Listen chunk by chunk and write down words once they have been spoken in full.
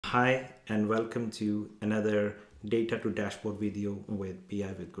Hi and welcome to another data to dashboard video with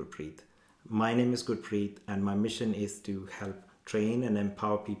BI with Gurpreet. My name is Gurpreet and my mission is to help train and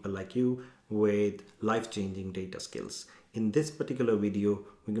empower people like you with life-changing data skills. In this particular video,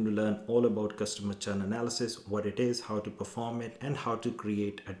 we're going to learn all about customer churn analysis, what it is, how to perform it, and how to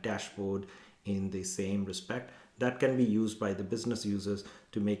create a dashboard in the same respect that can be used by the business users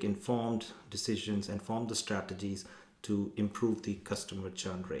to make informed decisions and form the strategies to improve the customer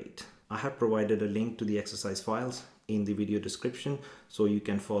churn rate. I have provided a link to the exercise files in the video description so you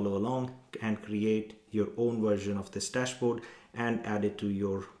can follow along and create your own version of this dashboard and add it to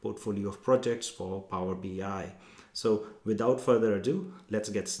your portfolio of projects for Power BI. So without further ado, let's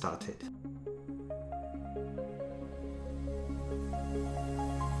get started.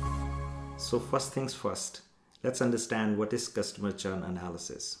 So first things first, let's understand what is customer churn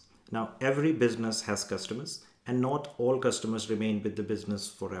analysis. Now, every business has customers, and not all customers remain with the business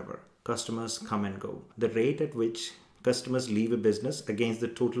forever. Customers come and go. The rate at which customers leave a business against the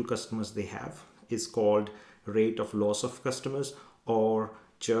total customers they have is called rate of loss of customers or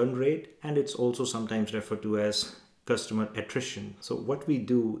churn rate, and it's also sometimes referred to as customer attrition. So what we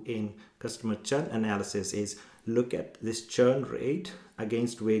do in customer churn analysis is look at this churn rate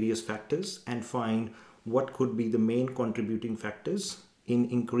against various factors and find what could be the main contributing factors in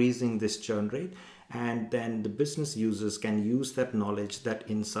increasing this churn rate, and then the business users can use that knowledge, that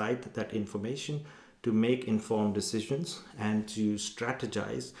insight, that information to make informed decisions and to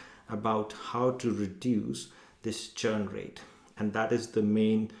strategize about how to reduce this churn rate. And that is the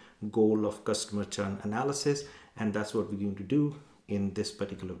main goal of customer churn analysis, and that's what we're going to do in this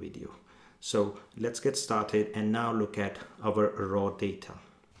particular video. So let's get started and now look at our raw data.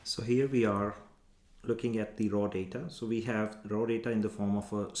 So here we are looking at the raw data. So we have raw data in the form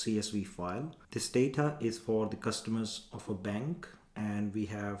of a CSV file. This data is for the customers of a bank, and we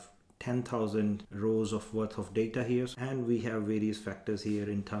have 10,000 rows of worth of data here, and we have various factors here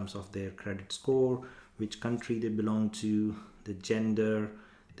in terms of their credit score, which country they belong to, the gender,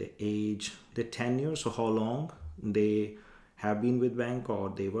 the age, the tenure, so how long they have been with bank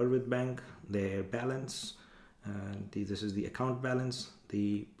or they were with bank, their balance, this is the account balance,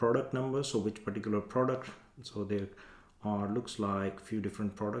 the product number, so which particular product. So there are looks like a few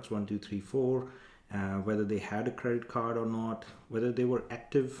different products, 1 2 3 4, whether they had a credit card or not, whether they were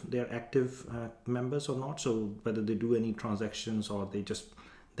active, they're active members or not, so whether they do any transactions or they just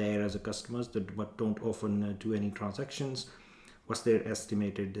there as a customers but don't often do any transactions, what's their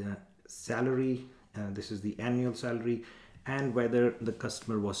estimated salary, this is the annual salary, and whether the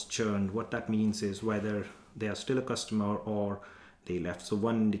customer was churned. What that means is whether they are still a customer or they left. So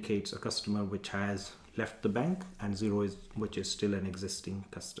 1 indicates a customer which has left the bank, and 0 is which is still an existing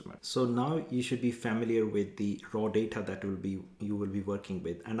customer. So now you should be familiar with the raw data that you will be working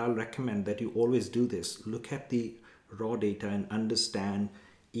with, and I'll recommend that you always do this. Look at the raw data and understand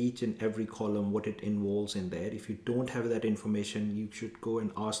each and every column, what it involves in there. If you don't have that information, you should go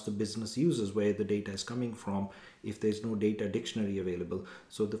and ask the business users where the data is coming from if there's no data dictionary available.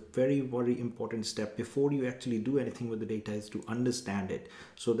 So the very important step before you actually do anything with the data is to understand it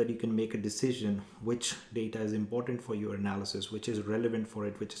so that you can make a decision which data is important for your analysis, which is relevant for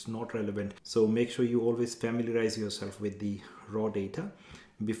it, which is not relevant. So make sure you always familiarize yourself with the raw data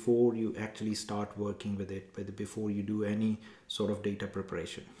before you actually start working with it, before you do any sort of data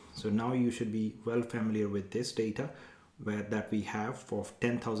preparation. So now you should be well familiar with this data that we have for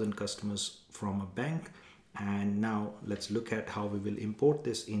 10,000 customers from a bank. And now let's look at how we will import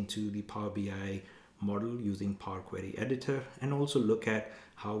this into the Power BI model using Power Query Editor, and also look at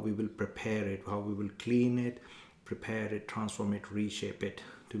how we will prepare it, how we will clean it, prepare it, transform it, reshape it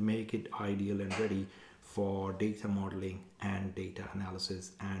to make it ideal and ready for data modeling and data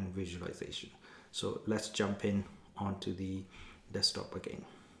analysis and visualization. So let's jump in onto the desktop again.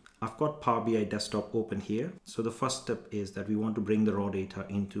 I've got Power BI desktop open here. So the first step is that we want to bring the raw data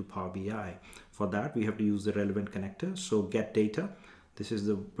into Power BI. For that, we have to use the relevant connector. So get data. This is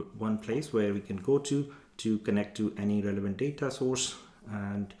the one place where we can go to connect to any relevant data source,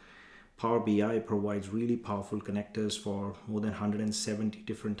 and Power BI provides really powerful connectors for more than 170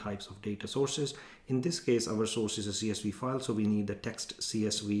 different types of data sources. In this case, our source is a CSV file, so we need the text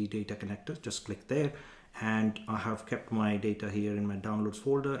CSV data connector. Just click there, and I have kept my data here in my downloads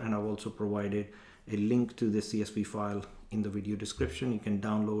folder, and I've also provided a link to the CSV file in the video description. You can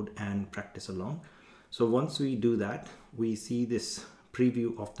download and practice along. So once we do that, we see this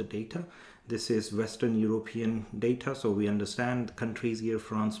preview of the data. This is Western European data, so we understand countries here: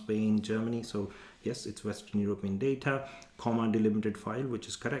 France, Spain, Germany. So yes, it's Western European data, comma delimited file, which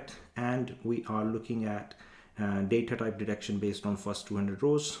is correct. And we are looking at data type detection based on first 200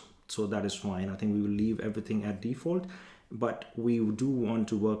 rows. So that is fine. I think we will leave everything at default, but we do want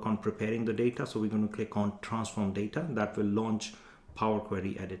to work on preparing the data. So we're going to click on transform data. That will launch Power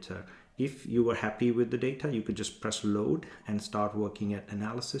Query Editor. If you were happy with the data, you could just press load and start working at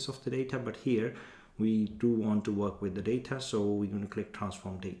analysis of the data. But here we do want to work with the data. So we're going to click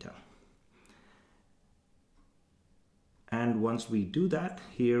transform data. And once we do that,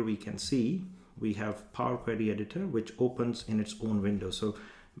 here we can see we have Power Query Editor, which opens in its own window. So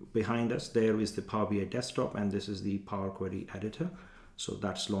behind us, there is the Power BI desktop, and this is the Power Query Editor. So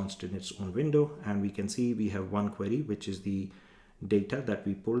that's launched in its own window. And we can see we have one query, which is the data that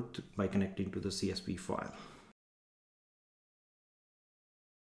we pulled by connecting to the CSV file.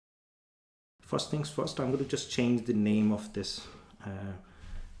 First things first, I'm going to just change the name of this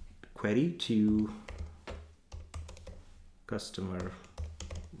query to customer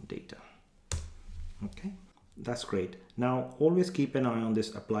data. Okay, that's great. Now always keep an eye on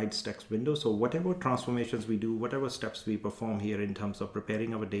this applied steps window. So whatever transformations we do, whatever steps we perform here in terms of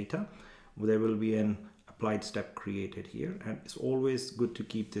preparing our data, there will be an applied step created here, and it's always good to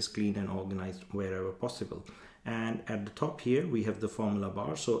keep this clean and organized wherever possible. And at the top here we have the formula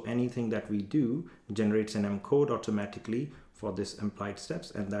bar, so anything that we do generates an M code automatically for this applied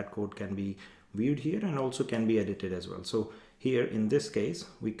steps, and that code can be viewed here and also can be edited as well. So here in this case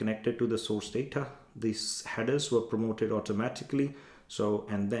we connected to the source data, these headers were promoted automatically, so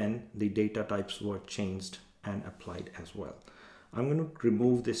and then the data types were changed and applied as well. I'm going to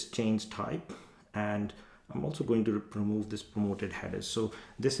remove this change type, and I'm also going to remove this promoted headers. So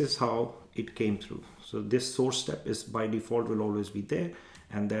this is how it came through. So this source step is by default will always be there,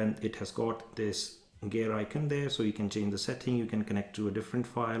 and then it has got this gear icon there, so you can change the setting, you can connect to a different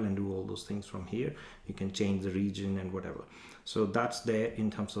file and do all those things from here. You can change the region and whatever. So that's there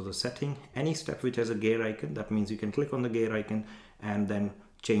in terms of the setting. Any step which has a gear icon, that means you can click on the gear icon and then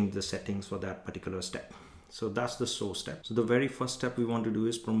change the settings for that particular step. So that's the source step. So the very first step we want to do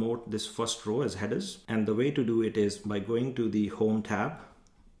is promote this first row as headers. And the way to do it is by going to the home tab,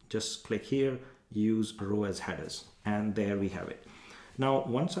 just click here, use row as headers, and there we have it. Now,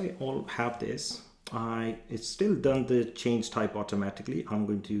 once I all have this, it's still done the change type automatically. I'm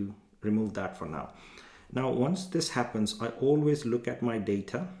going to remove that for now. Now, once this happens, I always look at my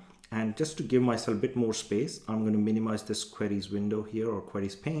data, and just to give myself a bit more space, I'm going to minimize this queries window here, or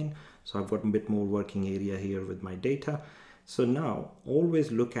queries pane. So I've got a bit more working area here with my data. So now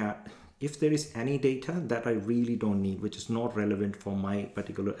always look at if there is any data that I really don't need, which is not relevant for my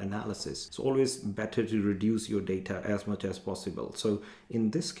particular analysis. It's always better to reduce your data as much as possible. So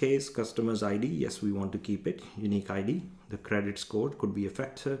in this case, customer's ID, yes, we want to keep it, unique ID. The credit score could be a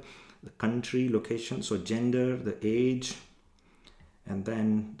factor, the country, location, so gender, the age, and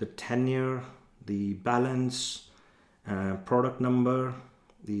then the tenure, the balance, product number,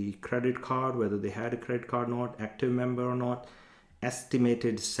 the credit card, whether they had a credit card or not, active member or not,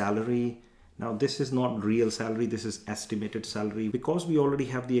 estimated salary. Now this is not real salary, this is estimated salary. Because we already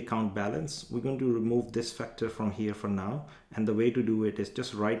have the account balance, we're going to remove this factor from here for now. And the way to do it is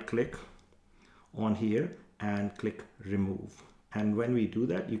just right click on here and click remove. And when we do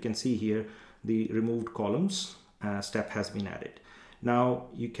that, you can see here the removed columns step has been added. Now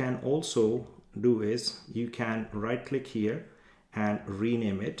you can also do is you can right click here and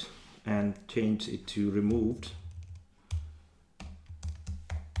rename it and change it to removed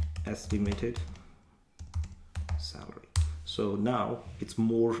estimated salary. So now it's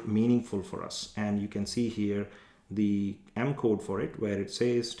more meaningful for us, and you can see here the M code for it where it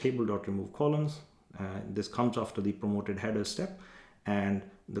says table.remove columns. This comes after the promoted header step, and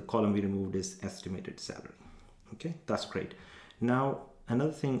the column we removed is estimated salary. Okay, that's great. Now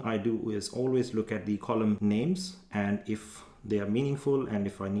another thing I do is always look at the column names and if they are meaningful and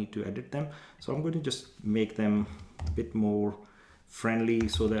if I need to edit them. So I'm going to just make them a bit more friendly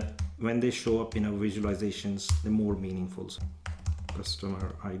so that when they show up in our visualizations, they're more meaningful. So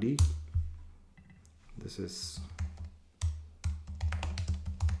customer ID, this is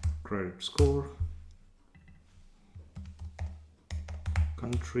credit score,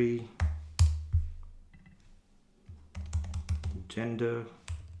 country, gender,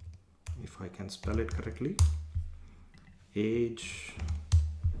 if I can spell it correctly, age,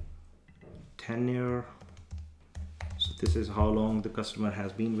 tenure. So this is how long the customer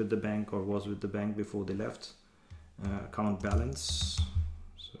has been with the bank or was with the bank before they left. Account balance.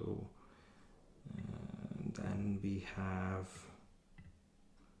 So then we have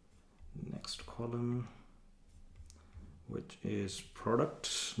next column, which is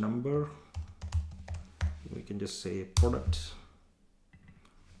product number. We can just say product,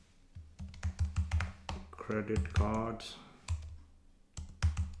 credit card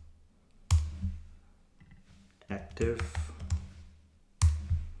active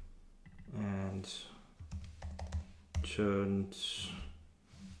and churn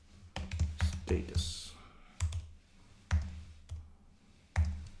status.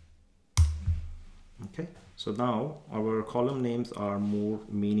 Okay, so now our column names are more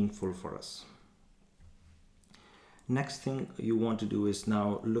meaningful for us. Next thing you want to do is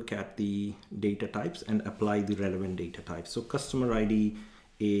now look at the data types and apply the relevant data types. So customer ID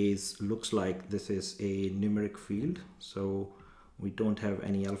looks like this is a numeric field, so we don't have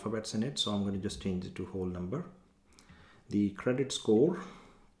any alphabets in it, so I'm going to just change it to whole number. The credit score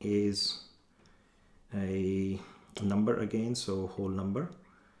is a number again, so whole number.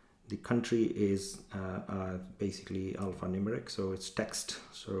 The country is basically alphanumeric, so it's text,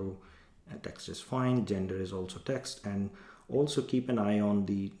 so text is fine. Gender is also text, and also keep an eye on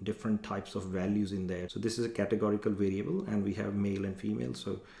the different types of values in there. So this is a categorical variable, and we have male and female,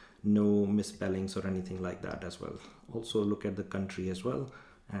 so no misspellings or anything like that as well. Also look at the country as well,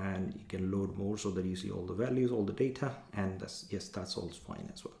 and you can load more so that you see all the values, all the data, and that's all fine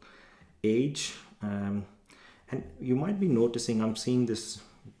as well. Age, and you might be noticing I'm seeing this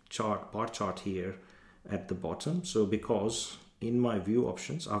bar chart here at the bottom. So because in my view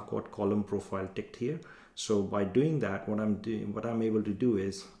options I've got column profile ticked here, so by doing that, what I'm able to do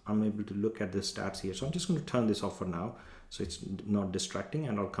is I'm able to look at the stats here. So I'm just going to turn this off for now so it's not distracting,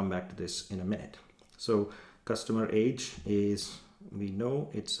 and I'll come back to this in a minute. So customer age is, we know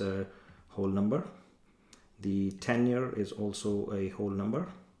it's a whole number. The tenure is also a whole number.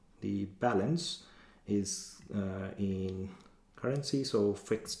 The balance is in currency, so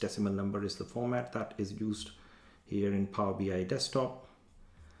fixed decimal number is the format that is used here in Power BI desktop.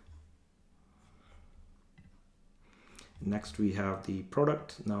 Next we have the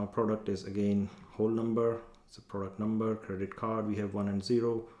product. Now product is again whole number, it's a product number. Credit card, we have 1 and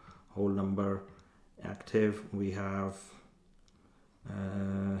 0, whole number. Active, we have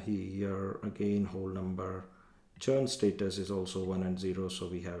here again whole number. Churn status is also 1 and 0, so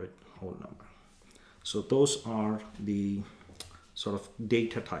we have it whole number. So those are the sort of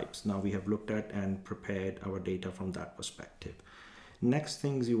data types now we have looked at and prepared our data from that perspective. Next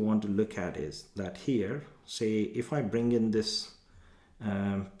things you want to look at is that here, say if I bring in this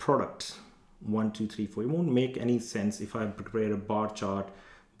product 1, 2, 3, 4, it won't make any sense if I prepare a bar chart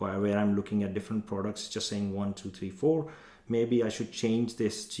where I'm looking at different products just saying 1, 2, 3, 4. Maybe I should change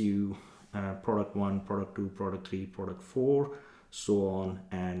this to product 1, product 2, product 3, product 4, so on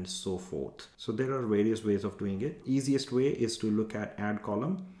and so forth. So there are various ways of doing it. Easiest way is to look at add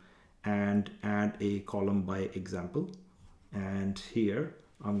column and add a column by example. And here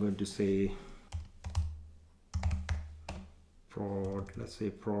I'm going to say prod, let's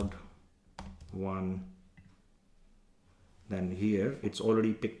say prod 1. Then here it's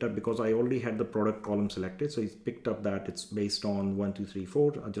already picked up because I already had the product column selected, so it's picked up that it's based on 1, 2, 3,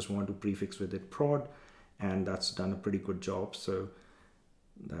 4. I just want to prefix with it prod, and that's done a pretty good job. So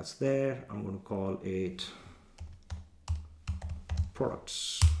that's there. I'm going to call it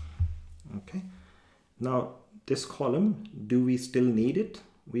products. Okay, now this column, do we still need it?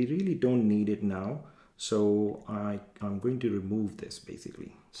 We really don't need it now, so I'm going to remove this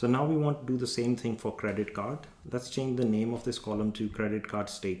basically. So now we want to do the same thing for credit card. Let's change the name of this column to credit card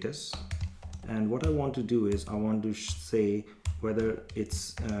status, and what I want to do is I want to say whether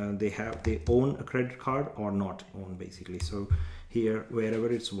it's they own a credit card or not own basically. So here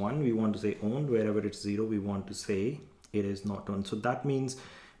wherever it's 1 we want to say owned, wherever it's 0 we want to say it is not owned. So that means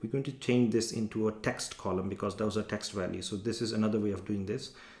we're going to change this into a text column because those are text values. So this is another way of doing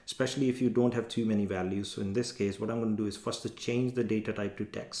this, especially if you don't have too many values. So in this case what I'm going to do is first to change the data type to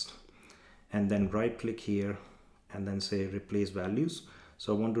text, and then right click here and then say replace values.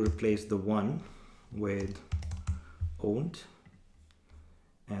 So I want to replace the 1 with owned,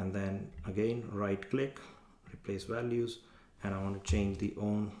 and then again right click, replace values, and I want to change the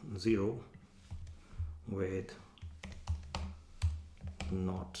own 0 with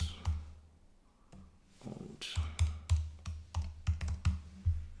not owned.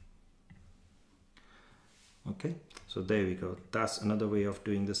 Okay, so there we go. That's another way of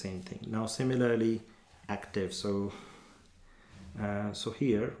doing the same thing. Now similarly active, so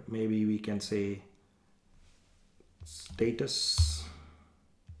here maybe we can say status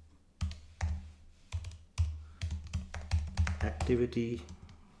activity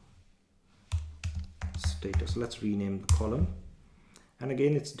status. Let's rename the column, and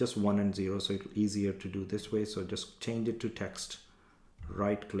again it's just 1 and 0, so it's easier to do this way. So just change it to text,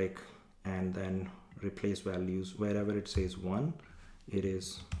 right click, and then replace values. Wherever it says 1 it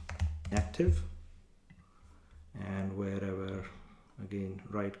is active, and wherever, again,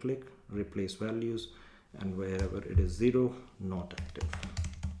 right click, replace values, and wherever it is 0, not active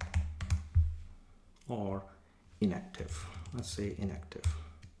or inactive. Let's say inactive.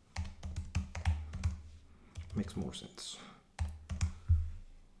 Makes more sense.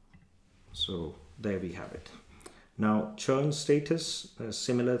 So there we have it. Now churn status, a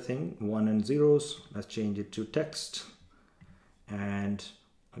similar thing, 1 and 0s. Let's change it to text, and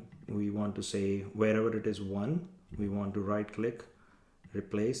we want to say wherever it is 1, we want to right click,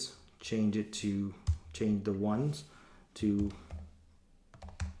 replace, change the ones to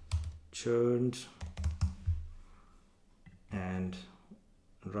churned, and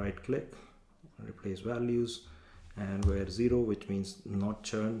right click, replace values, and where 0, which means not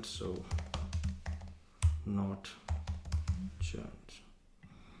churned, so not churned.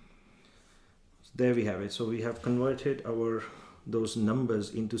 So there we have it. So we have converted those numbers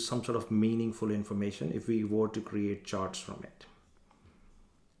into some sort of meaningful information if we were to create charts from it.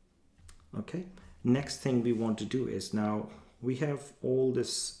 Okay, next thing we want to do is, now we have all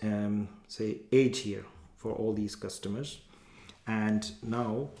this say age here for all these customers, and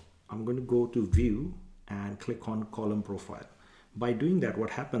now I'm going to go to view and click on column profile. By doing that, what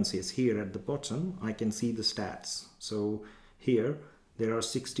happens is here at the bottom I can see the stats. So here there are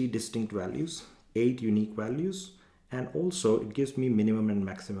 60 distinct values, 8 unique values, and also it gives me minimum and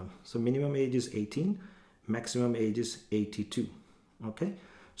maximum. So minimum age is 18, maximum age is 82. Okay,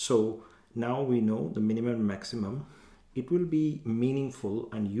 so now we know the minimum and maximum. It will be meaningful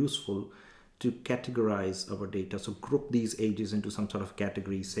and useful to categorize our data. So group these ages into some sort of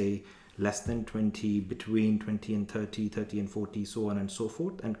category, say less than 20, between 20 and 30, 30 and 40, so on and so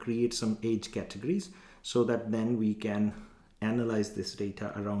forth, and create some age categories so that then we can analyze this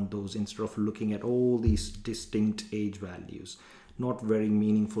data around those instead of looking at all these distinct age values. Not very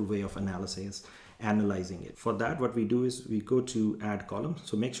meaningful way of analyzing it. For that, what we do is we go to add column.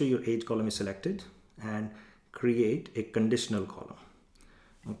 So make sure your age column is selected and create a conditional column.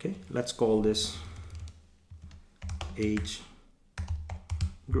 Okay, let's call this age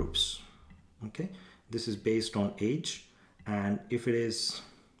groups. Okay, this is based on age, and if it is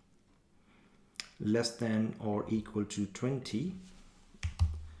less than or equal to 20,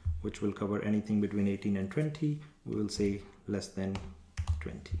 which will cover anything between 18 and 20, we will say less than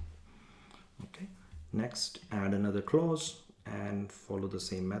 20. Okay, next add another clause and follow the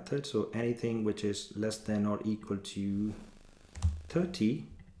same method. So anything which is less than or equal to 30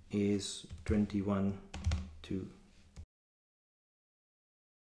 is 21 to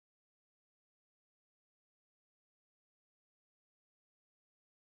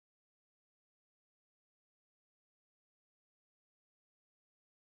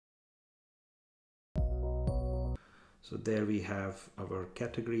So there we have our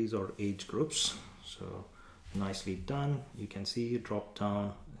categories or age groups. So nicely done. You can see drop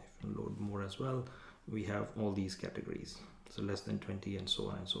down, if you load more as well, we have all these categories. So less than 20 and so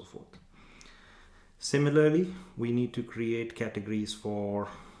on and so forth. Similarly, we need to create categories for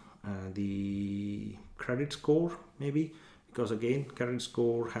the credit score, maybe, because again, credit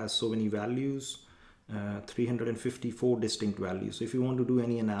score has so many values, 354 distinct values. So if you want to do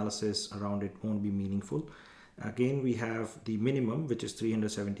any analysis around it, won't be meaningful. Again, we have the minimum, which is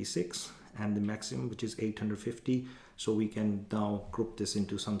 376, and the maximum, which is 850. So we can now group this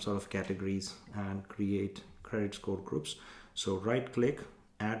into some sort of categories and create credit score groups. So right click,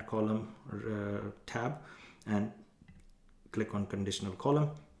 add column tab, and click on conditional column.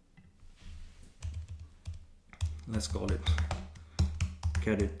 Let's call it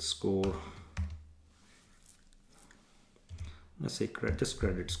credit score. Let's say just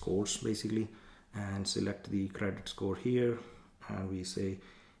credit scores basically, and select the credit score here, and we say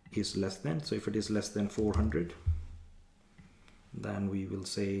is less than. So if it is less than 400, then we will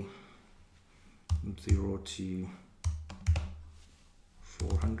say 0 to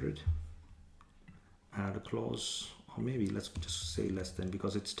 400, add a clause, or maybe let's just say less than,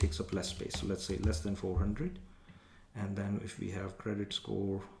 because it takes up less space. So let's say less than 400, and then if we have credit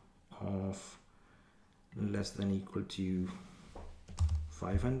score of less than equal to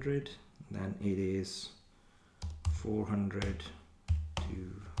 500, then it is 400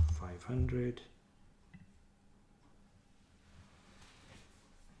 to 500.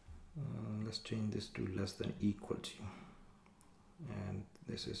 Let's change this to less than equal to, and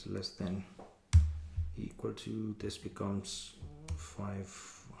this is less than equal to, this becomes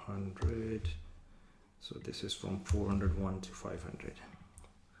 500. So this is from 401 to 500.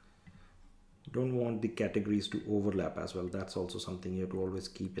 Don't want the categories to overlap as well. That's also something you have to always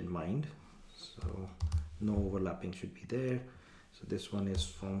keep in mind. So no overlapping should be there. So this one is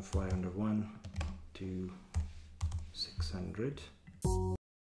from 501 to 600.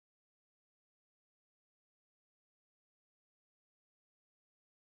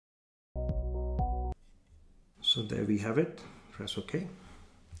 So there we have it. Press OK.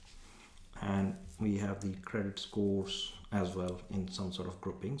 And we have the credit scores as well in some sort of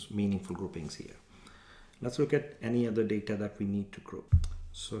groupings, meaningful groupings here. Let's look at any other data that we need to group.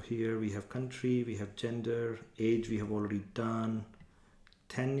 So here we have country, we have gender, age we have already done,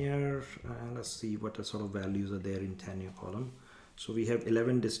 tenure, let's see what the sort of values are there in tenure column. So we have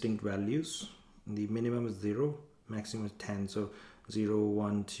 11 distinct values. The minimum is 0, maximum is 10. So 0,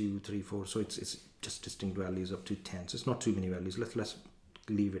 1, 2, 3, 4. So it's just distinct values up to 10. So it's not too many values. Let's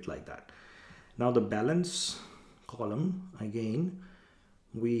leave it like that. Now the balance column, again,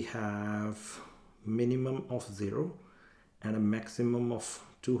 we have minimum of 0 and a maximum of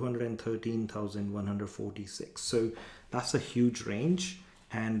 213,146. So that's a huge range,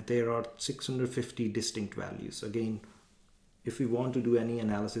 and there are 650 distinct values. Again, if we want to do any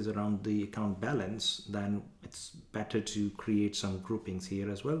analysis around the account balance, then it's better to create some groupings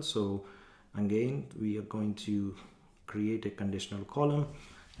here as well. So again, we are going to create a conditional column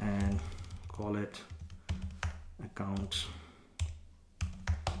and call it account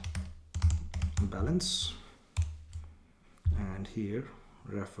balance, and here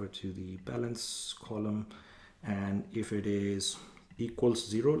refer to the balance column, and if it is equals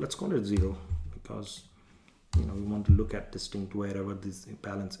 0, let's call it 0, because we want to look at distinct wherever this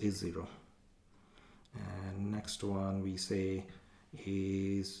balance is 0. And next one we say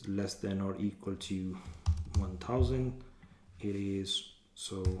is less than or equal to 1000. It is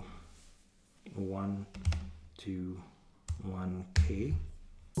so 1 to 1K.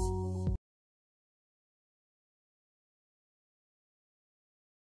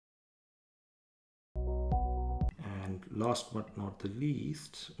 Last but not the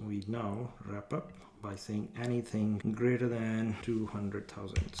least, we now wrap up by saying anything greater than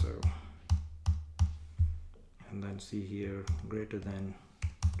 200,000. So, and then see here greater than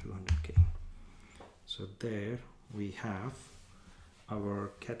 200K. So there we have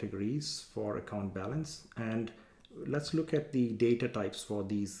our categories for account balance, and let's look at the data types for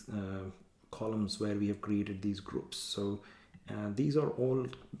these columns where we have created these groups. So these are all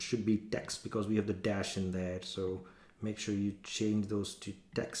should be text because we have the dash in there. So make sure you change those to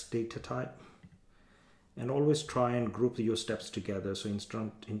text data type, and always try and group your steps together. So in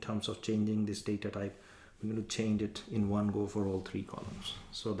terms of changing this data type, we're going to change it in one go for all 3 columns,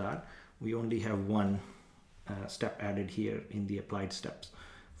 so that we only have one step added here in the applied steps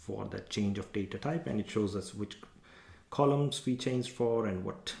for that change of data type, and it shows us which columns we changed for and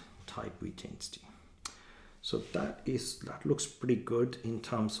what type we changed to. So that looks pretty good in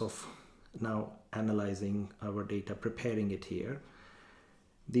terms of now analyzing our data, preparing it here.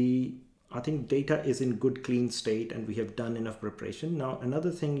 I think data is in good clean state and we have done enough preparation. Now another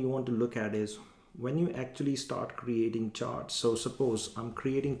thing you want to look at is when you actually start creating charts. So suppose I'm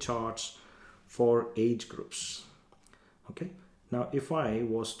creating charts for age groups. Okay, now if I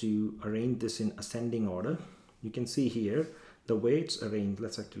was to arrange this in ascending order, you can see here the way it's arranged.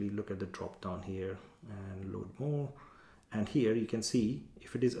 Let's actually look at the drop down here and load more. And here you can see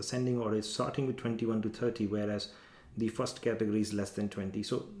if it is ascending order, it's starting with 21 to 30, whereas the first category is less than 20.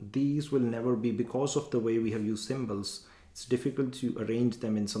 So these will never be, because of the way we have used symbols, it's difficult to arrange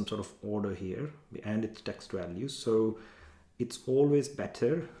them in some sort of order here, and it's text values. So it's always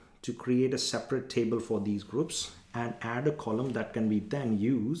better to create a separate table for these groups and add a column that can be then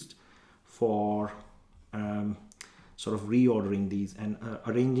used for sort of reordering these and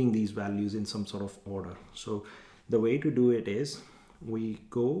arranging these values in some sort of order. So the way to do it is we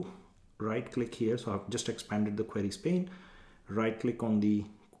go right click here. So I've just expanded the queries pane, right click on the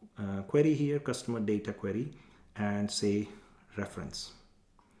query here, customer data query, and say reference.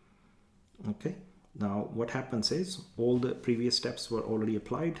 Okay, now what happens is all the previous steps were already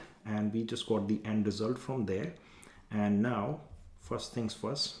applied and we just got the end result from there. And now first things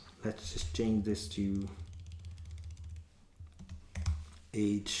first, let's just change this to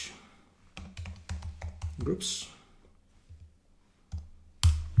age groups.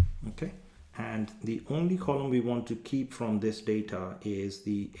 Okay, and the only column we want to keep from this data is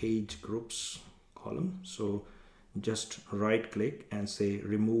the age groups column. So just right click and say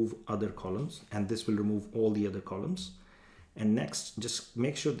remove other columns, and this will remove all the other columns. And next, just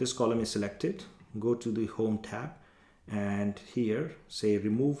make sure this column is selected, go to the home tab, and here say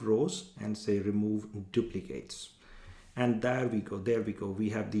remove rows and say remove duplicates. And there we go, we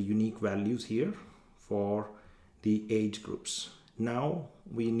have the unique values here for the age groups. Now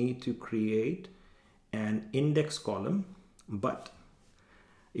we need to create an index column, but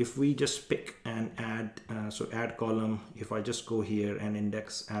If we just pick and add, so add column, if I just go here and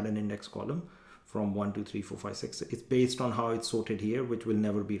add an index column from 1, 2, 3, 4, 5, 6, it's based on how it's sorted here, which will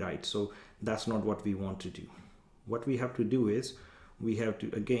never be right. So that's not what we want to do. What we have to do is we have to,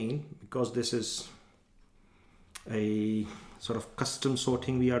 again, because this is a sort of custom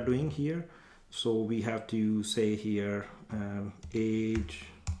sorting we are doing here, so we have to say here age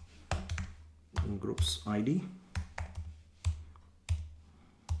groups ID.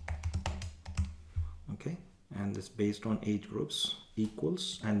 Okay, and this based on age groups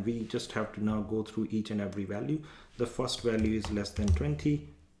equals, and we just have to now go through each and every value. The first value is less than 20,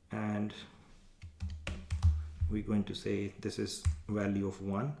 and we're going to say this is value of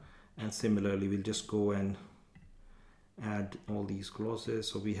 1, and similarly we'll just go and add all these clauses.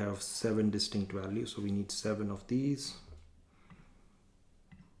 So we have 7 distinct values, so we need 7 of these.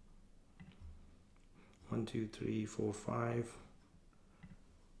 1, 2, 3, 4, 5,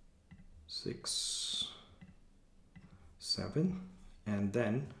 6, 7, and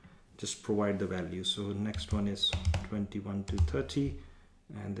then just provide the value. So next one is 21 to 30,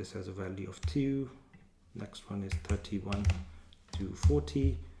 and this has a value of 2. Next one is 31 to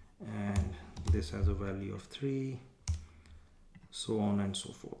 40, and this has a value of 3, so on and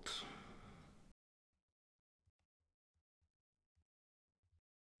so forth.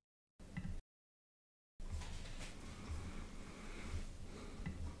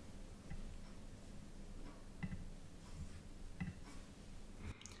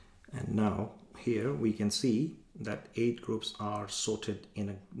 And now here we can see that age groups are sorted in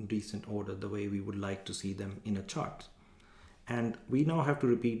a decent order, the way we would like to see them in a chart. And we now have to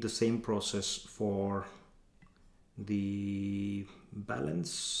repeat the same process for the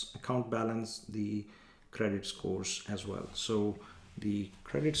balance, account balance, the credit scores as well. So the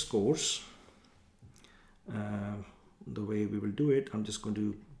credit scores, the way we will do it, I'm just going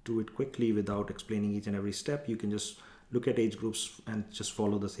to do it quickly without explaining each and every step. You can just look at age groups and just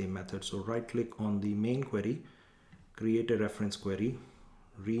follow the same method. So right click on the main query, create a reference query,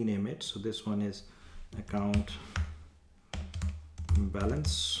 rename it. So this one is account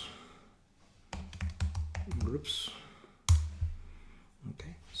balance groups.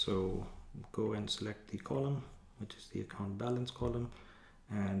 Okay, so go and select the column, which is the account balance column,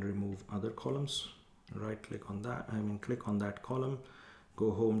 and remove other columns. Right click on that, click on that column,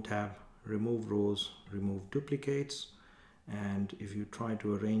 go home tab, remove rows, remove duplicates. And if you try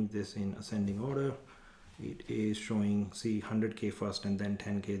to arrange this in ascending order, it is showing, see, 100K first and then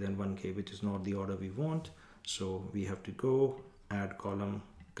 10K, then 1K, which is not the order we want. So we have to go add column,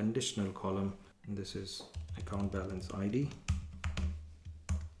 conditional column, and this is account balance ID,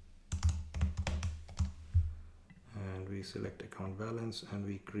 and we select account balance and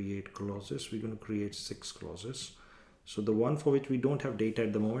we create clauses. We're going to create 6 clauses. So the one for which we don't have data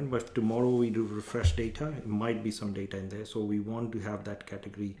at the moment, but tomorrow we do refresh data, it might be some data in there. So we want to have that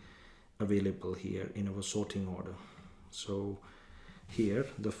category available here in our sorting order. So here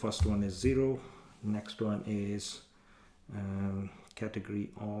the first one is 0, next one is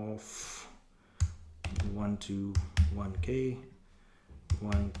category of 1 to 1K,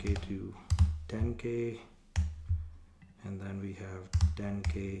 1K to 10K, and then we have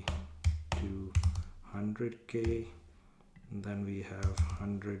 10K to 100K, and then we have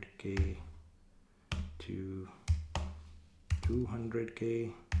 100K to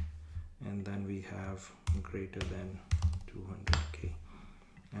 200K, and then we have greater than 200K.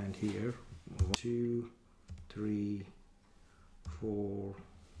 And here 1, 2, 3, 4,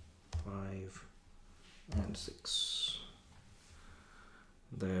 5, and 6.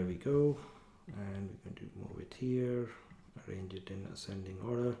 There we go. And we're going to move it here, arrange it in ascending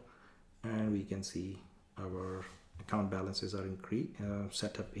order, and we can see our account balances are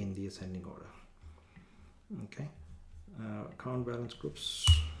set up in the ascending order. Okay, account balance groups.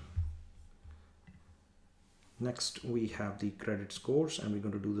 Next we have the credit scores, and we're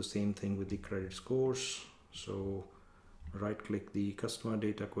going to do the same thing with the credit scores. So right click the customer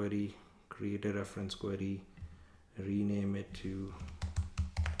data query, create a reference query, rename it to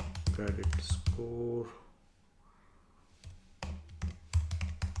credit score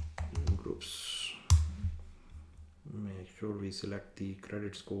groups. Make sure we select the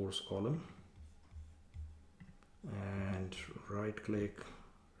credit scores column and right click,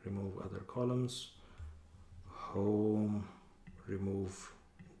 remove other columns, home, remove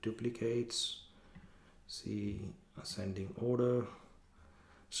duplicates, see ascending order.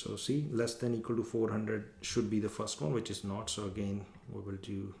 So see, less than equal to 400 should be the first one, which is not. So again, we will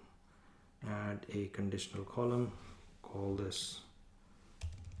do add a conditional column, call this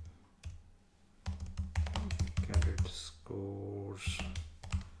credit scores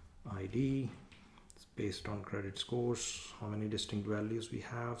ID. It's based on credit scores. How many distinct values we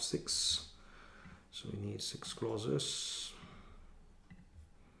have? 6. So we need 6 clauses,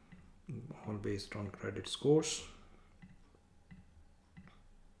 all based on credit scores.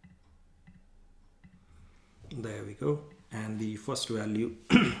 There we go. And the first value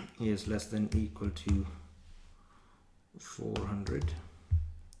is less than equal to 400.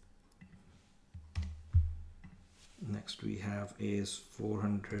 Next we have is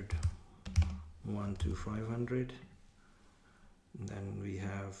 400 1 to 500. Then we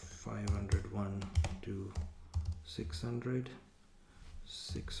have 501 to 600,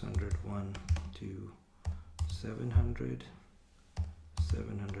 601 to 700,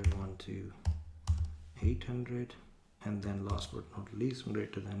 701 to 800, and then last but not least,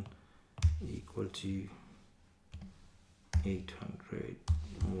 greater than equal to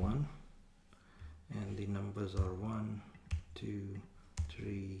 801, and the numbers are 1, 2,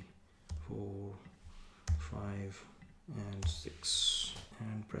 3, 4, 5 and 6,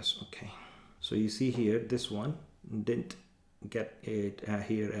 and press OK. So you see here, this one didn't get it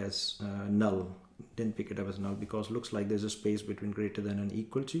here as null, didn't pick it up as null, because looks like there's a space between greater than and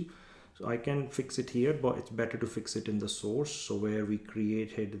equal to. So I can fix it here, but it's better to fix it in the source, so where we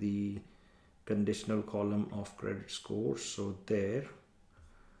created the conditional column of credit scores. So there,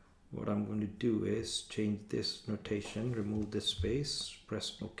 what I'm going to do is change this notation, remove this space,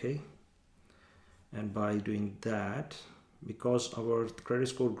 press OK. And by doing that, because our credit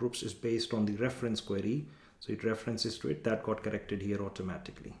score groups is based on the reference query, so it references to it, that got corrected here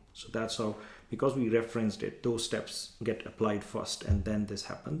automatically. So that's how, because we referenced it, those steps get applied first and then this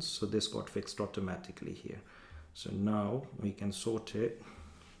happens. So this got fixed automatically here. So now we can sort it,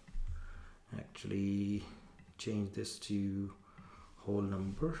 actually change this to whole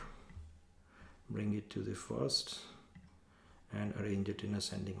number, bring it to the first and arrange it in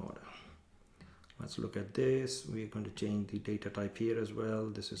ascending order. Let's look at this. We're going to change the data type here as well.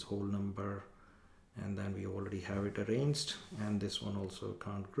 This is whole number, and then we already have it arranged. And this one also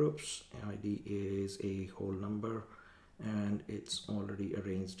account groups. ID is a whole number, and it's already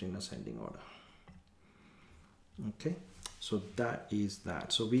arranged in ascending order. Okay, so that is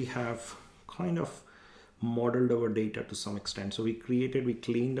that. So we have kind of modeled our data to some extent. So we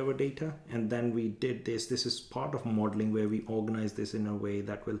cleaned our data, and then we did this. This is part of modeling, where we organize this in a way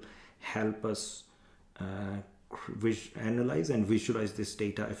that will help us analyze and visualize this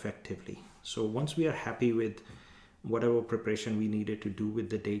data effectively. So once we are happy with whatever preparation we needed to do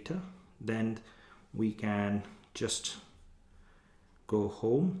with the data, then we can just go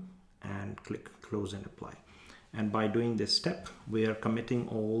home and click close and apply. And by doing this step, we are committing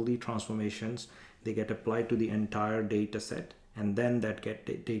all the transformations. They get applied to the entire data set, and then that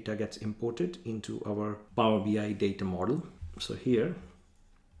data gets imported into our Power BI data model. So here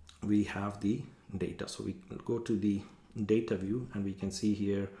we have the data. So we go to the data view, and we can see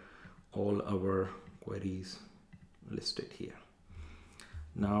here all our queries listed here.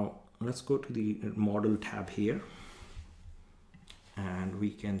 Now let's go to the model tab here, and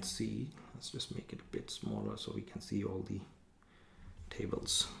we can see, let's just make it a bit smaller so we can see all the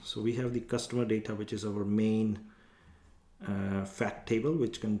tables. So we have the customer data, which is our main fact table,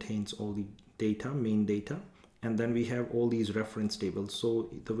 which contains all the data, main data. And then we have all these reference tables.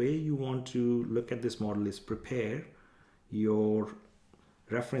 So the way you want to look at this model is prepare your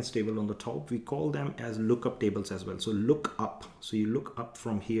reference table on the top. We call them as lookup tables as well. So look up. So you look up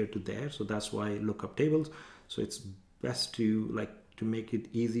from here to there. So that's why lookup tables. So it's best to make it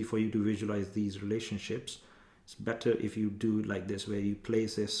easy for you to visualize these relationships. It's better if you do like this, where you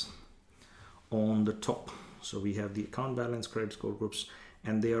place this on the top. So we have the account balance, credit score groups,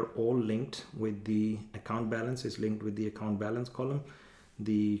 and they are all linked with the account balance is linked with the account balance column,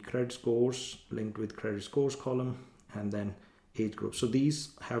 the credit scores linked with credit scores column, and then age group. So these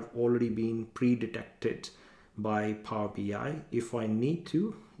have already been pre-detected by Power BI. If I need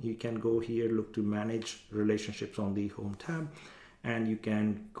to, you can go here, look to manage relationships on the home tab, and you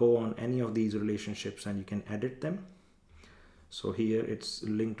can go on any of these relationships and you can edit them. So here it's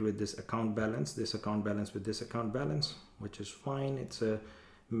linked with this account balance with this account balance, which is fine. It's a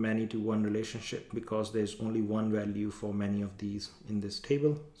many to one relationship because there's only one value for many of these in this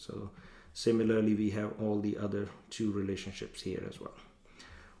table. So similarly, we have all the other two relationships here as well.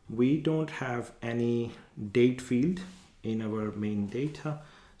 We don't have any date field in our main data,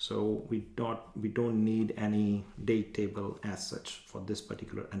 so we don't need any date table as such for this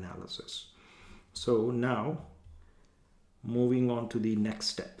particular analysis. So now moving on to the next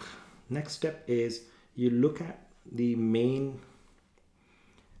step. Next step is you look at the main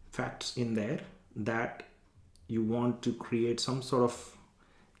facts in there that you want to create some sort of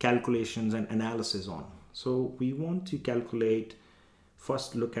calculations and analysis on. So we want to calculate,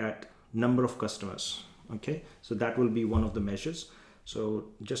 first look at number of customers. Okay, so that will be one of the measures. So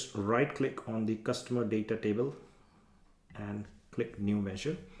just right click on the customer data table and click new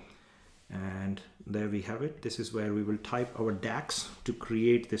measure. And there we have it. This is where we will type our DAX to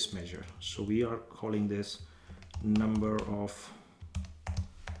create this measure. So we are calling this number of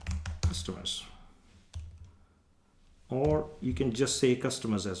customers. Or you can just say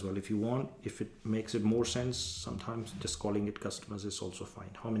customers as well if you want. If it makes it more sense, sometimes just calling it customers is also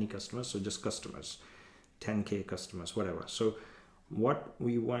fine. How many customers? So just customers, 10K customers, whatever. So what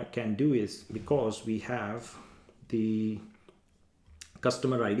we can do is, because we have the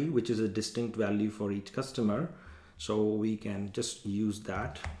customer ID, which is a distinct value for each customer, so we can just use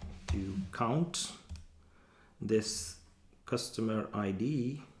that to count this customer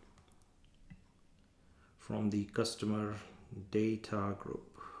ID from the customer data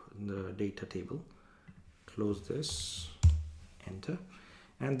group, the data table. Close this, enter,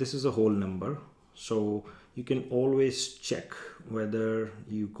 and this is a whole number. So you can always check whether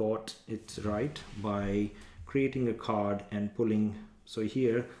you got it right by creating a card and pulling. So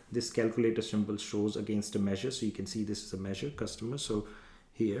here this calculator symbol shows against a measure, so you can see this is a measure, customer. So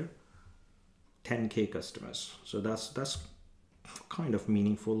here 10K customers, so that's kind of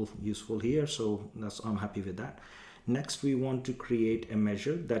meaningful, useful here. So I'm happy with that. Next we want to create a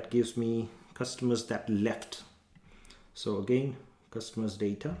measure that gives me customers that left. So again, customers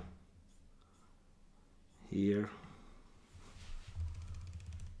data here,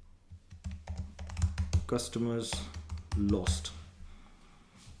 customers lost.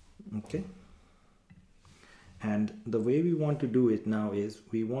 Okay, and the way we want to do it now is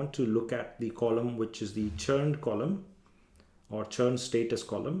we want to look at the column which is the churned column or churn status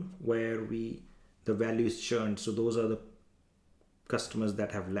column, where the value is churned. So those are the customers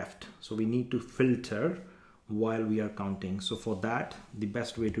that have left. So we need to filter while we are counting. So for that, the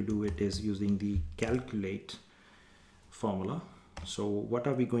best way to do it is using the calculate formula. So what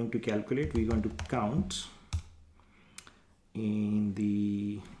are we going to calculate? We're going to count in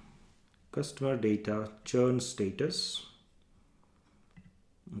the customer data churn status.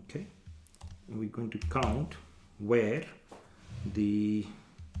 Okay, we're going to count where the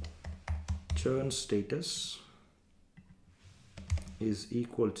churn status is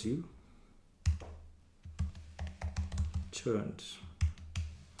equal to churned.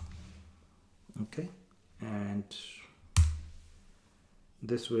 Okay, and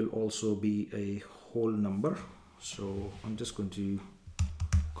this will also be a whole number. So I'm just going to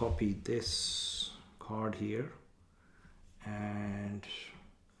copy this card here and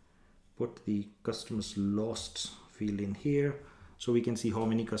put the customers lost field in here, so we can see how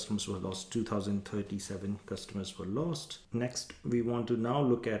many customers were lost. 2037 customers were lost. Next we want to now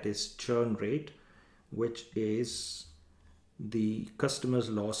look at is churn rate, which is the customers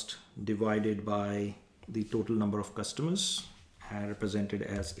lost divided by the total number of customers and represented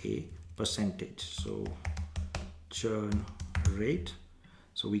as a percentage. So churn rate.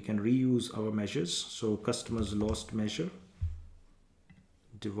 So we can reuse our measures. So customers lost measure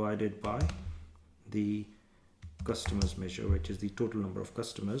divided by the customers measure, which is the total number of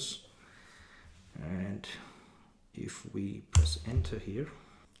customers. And if we press enter here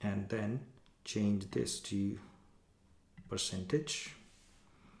and then change this to percentage,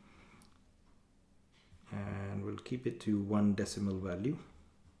 and we'll keep it to 1 decimal value.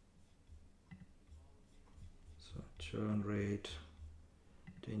 So churn rate,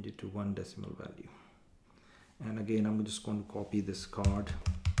 change it to 1 decimal value. And again, I'm just going to copy this card,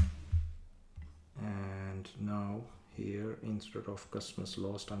 and now here instead of customers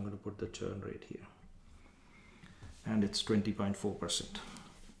lost, I'm going to put the churn rate here, and it's 20.4%.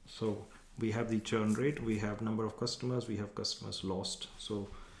 So we have the churn rate, we have number of customers, we have customers lost. So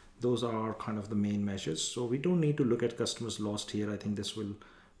those are kind of the main measures. So we don't need to look at customers lost here. I think this will,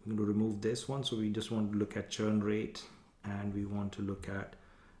 we're going to remove this one. So we just want to look at churn rate, and we want to look at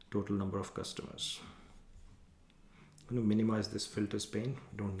total number of customers. I'm going to minimize this filters pane.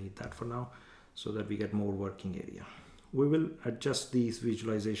 Don't need that for now, so that we get more working area. We will adjust these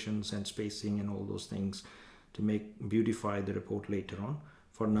visualizations and spacing and all those things to beautify the report later on.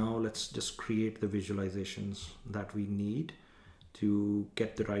 For now, let's just create the visualizations that we need to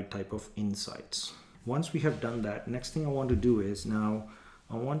get the right type of insights. Once we have done that, next thing I want to do is now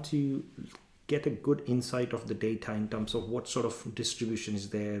I want to get a good insight of the data in terms of what sort of distribution is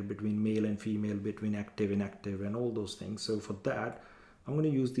there between male and female, between active and inactive, and all those things. So for that, I'm going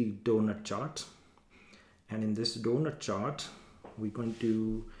to use the donut chart. And in this donut chart, we're going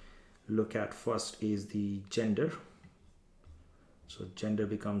to look at first is the gender. So gender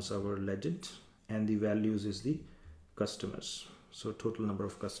becomes our legend, and the values is the customers. So total number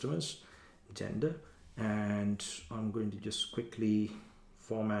of customers, gender, and I'm going to just quickly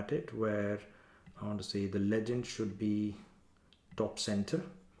format it where I want to say the legend should be top center,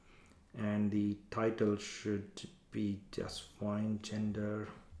 and the title should be just fine, gender,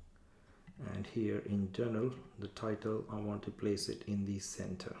 and here in journal the title I want to place it in the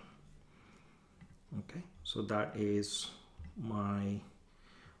center. Okay, so that is my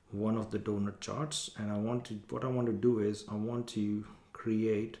one of the donut charts, and what I want to do is I want to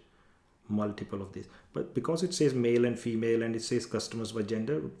create multiple of these, but because it says male and female and it says customers by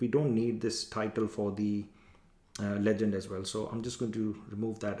gender, we don't need this title for the legend as well. So I'm just going to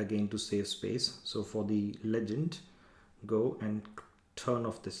remove that again to save space. So for the legend, go and turn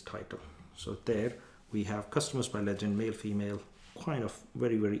off this title. So there we have customers by legend, male, female, kind of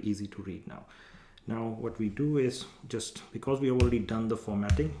very easy to read now. Now what we do is, just because we have already done the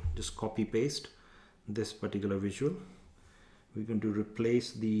formatting, just copy paste this particular visual. We're going to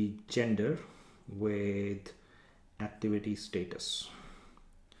replace the gender with activity status,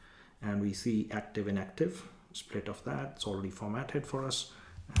 and we see active, inactive, split of that. It's already formatted for us.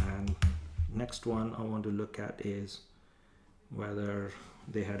 And next one I want to look at is whether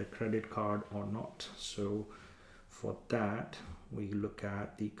they had a credit card or not. So for that we look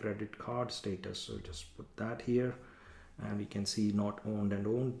at the credit card status, so just put that here, and we can see not owned and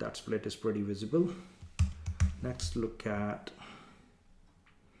owned. That split is pretty visible. Next, look at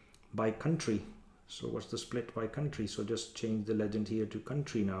by country. So what's the split by country? So just change the legend here to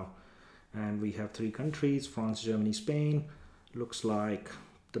country now, and we have 3 countries: France, Germany, Spain. Looks like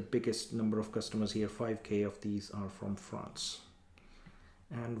the biggest number of customers here, 5k of these are from France.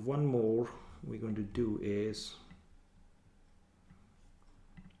 And one more we're going to do is,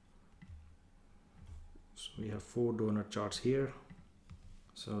 so we have 4 donut charts here.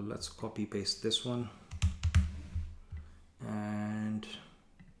 So let's copy paste this one and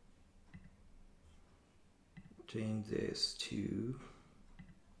change this to,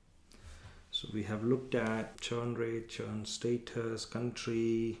 so we have looked at churn rate, churn status,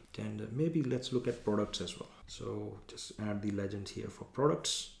 country, gender. Maybe let's look at products as well. So just add the legend here for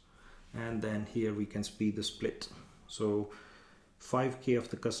products, and then here we can see the split. So 5k of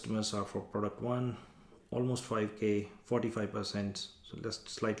the customers are for product 1, almost 5k, 45%, so just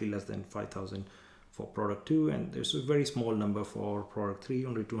slightly less than 5,000 for product 2, and there's a very small number for product 3,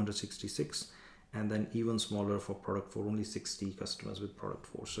 only 266, and then even smaller for product 4, only 60 customers with product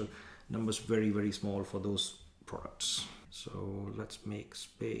 4. So numbers very small for those products. So let's make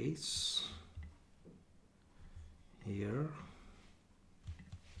space here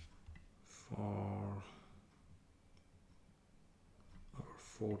for our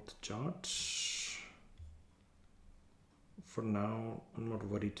 4th chart. For now, I'm not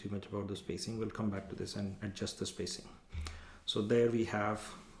worried too much about the spacing. We'll come back to this and adjust the spacing. So there we have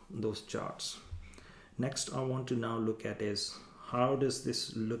those charts. Next, I want to now look at is, how does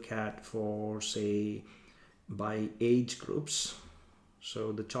this look at for, say, by age groups?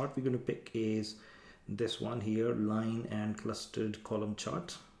 So the chart we're going to pick is this one here, line and clustered column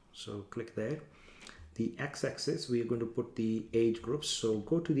chart. So click there. The x-axis, we are going to put the age groups. So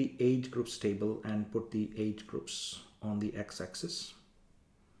go to the age groups table and put the age groups on the x-axis.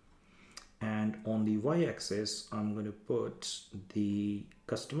 And on the y-axis, I'm going to put the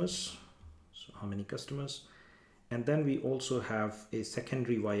customers. So how many customers? And then we also have a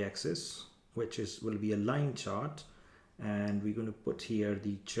secondary y-axis, which will be a line chart, and we're going to put here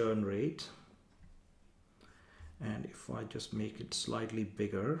the churn rate. And if I just make it slightly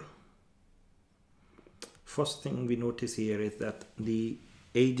bigger, first thing we notice here is that the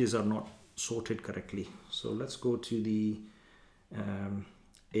ages are not sorted correctly. So let's go to the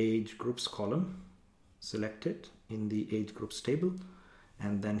age groups column, select it in the age groups table,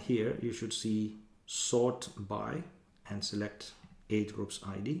 and then here you should see sort by and select age groups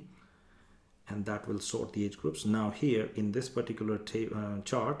ID, and that will sort the age groups. Now here in this particular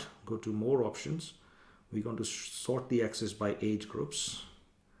chart, go to more options. We're going to sort the axis by age groups,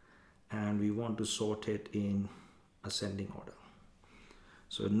 and we want to sort it in ascending order.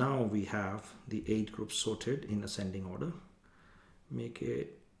 So now we have the age groups sorted in ascending order. Make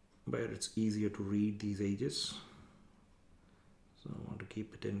it where it's easier to read these ages. So I want to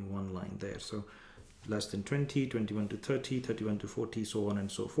keep it in one line there. So less than 20, 21 to 30, 31 to 40, so on and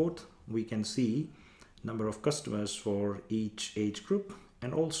so forth. We can see number of customers for each age group,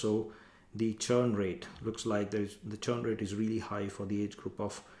 and also the churn rate. Looks like the churn rate is really high for the age group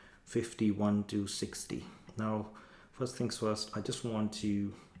of 51 to 60. Now, first things first, I just want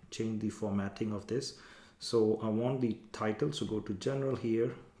to change the formatting of this. So I want the title, so go to general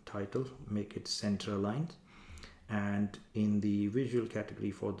here, title, make it center aligned, and in the visual category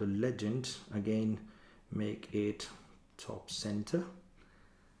for the legend, again make it top center.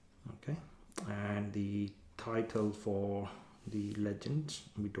 Okay, and the title for the legend,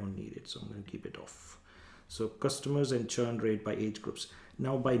 we don't need it, so I'm going to keep it off. So customers and churn rate by age groups.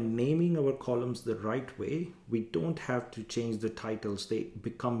 Now by naming our columns the right way, we don't have to change the titles. They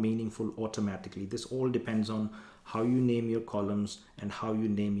become meaningful automatically. This all depends on how you name your columns and how you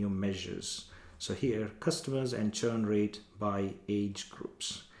name your measures. So here, customers and churn rate by age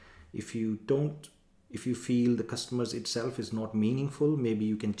groups. If you feel the customers itself is not meaningful, maybe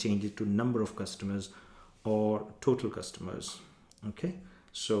you can change it to number of customers or total customers. Okay,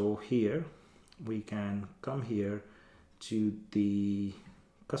 so here we can come here to the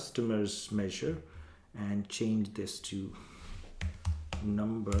customers measure and change this to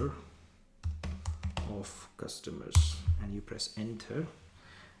number of customers, and you press enter,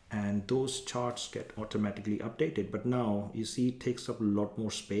 and those charts get automatically updated. But now you see it takes up a lot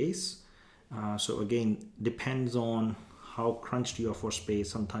more space. So again, depends on how crunched you are for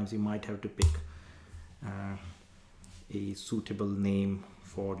space. Sometimes you might have to pick a suitable name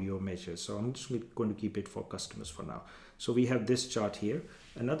for your measures. So I'm just going to keep it for customers for now. So we have this chart here.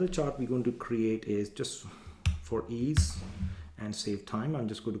 Another chart we're going to create is just for ease and save time. I'm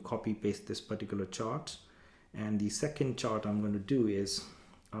just going to copy paste this particular chart. And the second chart I'm going to do is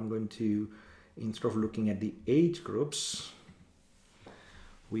I'm going to, instead of looking at the age groups,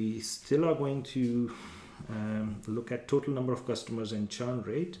 we still are going to look at total number of customers and churn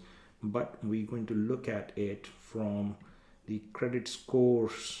rate, but we're going to look at it from the credit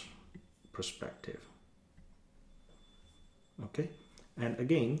scores perspective. Okay, and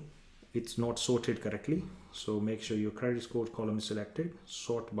again, it's not sorted correctly, so make sure your credit score column is selected,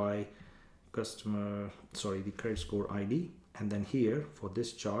 sort by the credit score ID, and then here for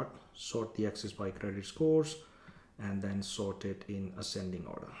this chart, sort the axis by credit scores and then sort it in ascending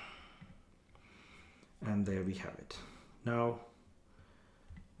order. And there we have it. Now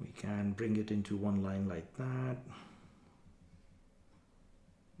we can bring it into one line like that.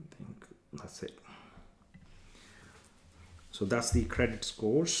 I think that's it. So that's the credit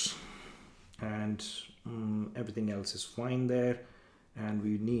scores, and everything else is fine there. And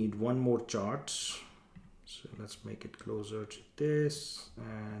we need one more chart. So let's make it closer to this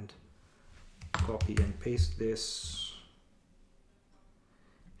and copy and paste this.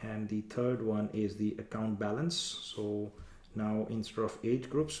 And the third one is the account balance. So now instead of age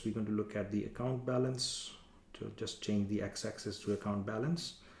groups, we're going to look at the account balance. To just change the x-axis to account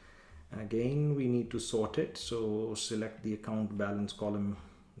balance. Again, we need to sort it. So select the account balance column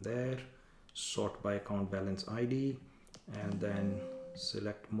there, sort by account balance ID, and then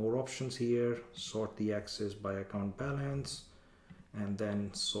select more options here, sort the axis by account balance, and then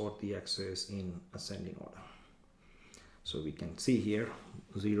sort the axis in ascending order. So we can see here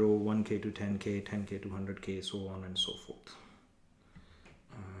 0, 1K to 10K, 10K to 100K, so on and so forth.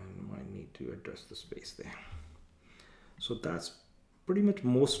 And I need to address the space there. So that's pretty much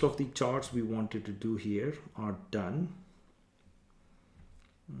most of the charts we wanted to do here are done.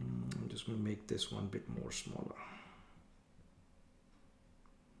 I'm just going to make this one a bit more smaller.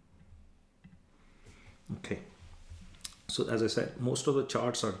 Okay, so as I said, most of the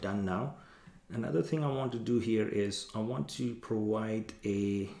charts are done now. Another thing I want to do here is I want to provide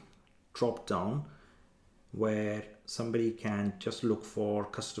a drop down where somebody can just look for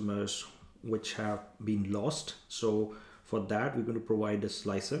customers which have been lost. So for that, we're going to provide a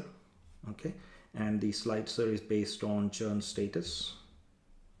slicer. Okay, and the slicer is based on churn status.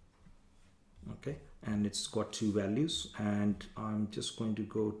 Okay, and it's got two values, and I'm just going to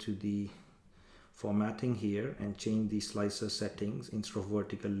go to the formatting here and change the slicer settings instead of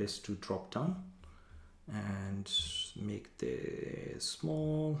vertical list to drop down, and make this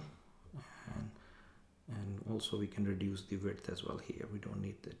small, and also we can reduce the width as well here. We don't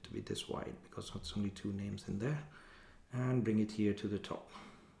need it to be this wide because it's only two names in there, and bring it here to the top.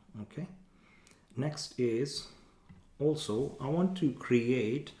 Okay, next is also I want to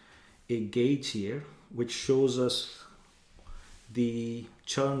create a gauge here which shows us the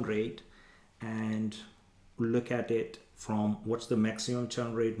churn rate and look at it from what's the maximum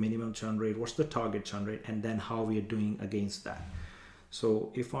churn rate, minimum churn rate, what's the target churn rate, and then how we are doing against that.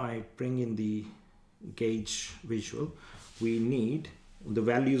 So if I bring in the gauge visual, we need the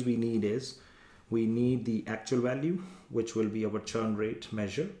values we need is we need the actual value, which will be our churn rate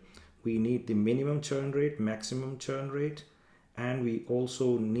measure. We need the minimum churn rate, maximum churn rate, and we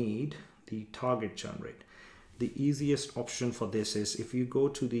also need the target churn rate. The easiest option for this is if you go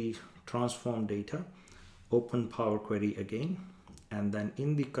to the transform data, open Power Query again, and then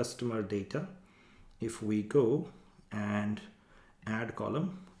in the customer data, if we go and add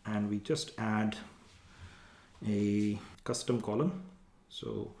column, and we just add a custom column,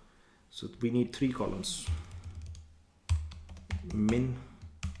 so we need 3 columns: min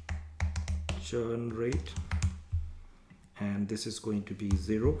churn rate, and this is going to be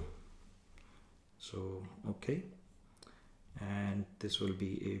 0, so okay, and this will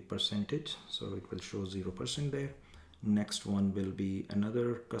be a percentage, so it will show 0% there. Next one will be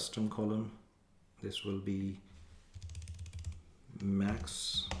another custom column. This will be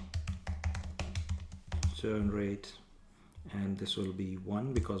max churn rate, and this will be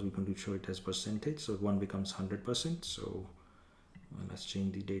 1 because we're going to show it as percentage, so 1 becomes 100%. So let's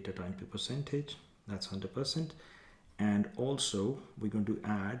change the data type to percentage. That's 100%. And also we're going to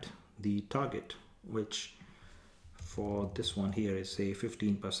add the target, which for this one here is say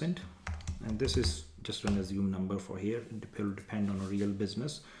 15%, and this is just an assumed number for here. It will depend on a real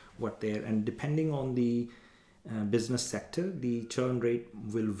business what there, and depending on the business sector, the churn rate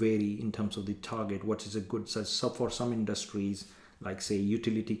will vary in terms of the target, what is a good size. So for some industries, like say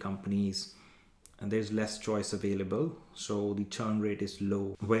utility companies, and there's less choice available, so the churn rate is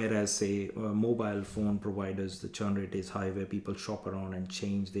low, whereas say mobile phone providers, the churn rate is high, where people shop around and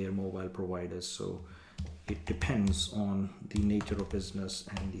change their mobile providers. So it depends on the nature of business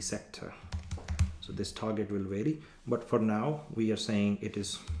and the sector, so this target will vary, but for now we are saying it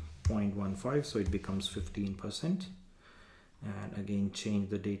is 0.15, so it becomes 15%, and again change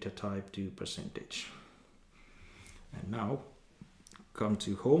the data type to percentage, and now come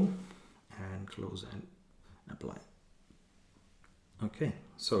to home and close and apply. Okay,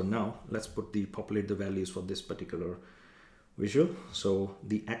 so now let's populate the values for this particular visual. So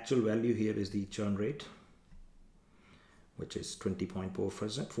the actual value here is the churn rate, which is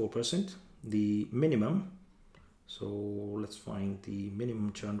 20.4%. The minimum, so let's find the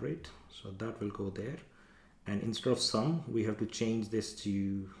minimum churn rate, so that will go there, and instead of sum we have to change this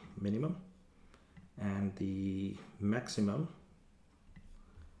to minimum, and the maximum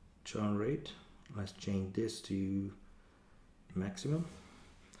churn rate, let's change this to maximum,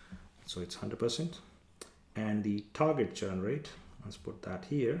 so it's 100%, and the target churn rate, let's put that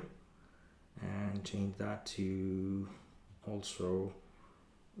here and change that to also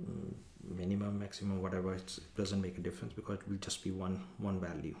minimum, maximum, whatever. It doesn't make a difference because it will just be one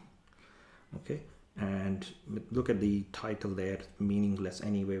value. Okay, and look at the title there, meaningless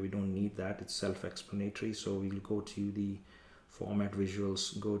anyway, we don't need that, it's self-explanatory. So we'll go to the format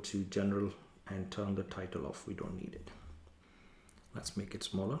visuals, go to general, and turn the title off. We don't need it. Let's make it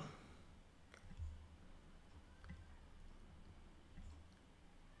smaller.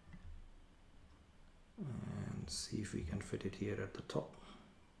 And see if we can fit it here at the top.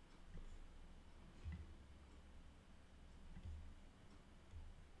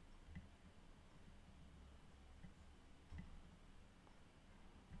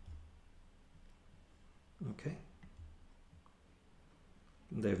 Okay,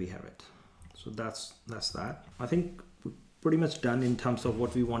 there we have it. So that's that. I think we're pretty much done in terms of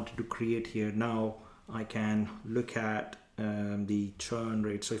what we wanted to create here. Now I can look at the churn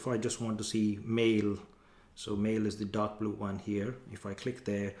rate. So if I just want to see mail, so mail is the dark blue one here. If I click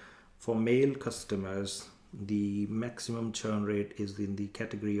there, for mail customers, the maximum churn rate is in the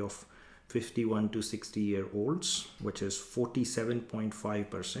category of 51 to 60-year-olds, which is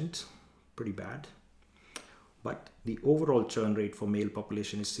 47.5%, pretty bad. But the overall churn rate for male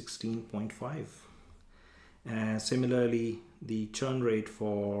population is 16.5. Similarly, the churn rate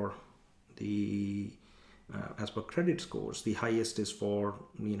for the as per credit scores, the highest is for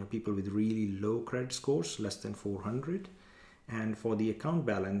people with really low credit scores, less than 400. And for the account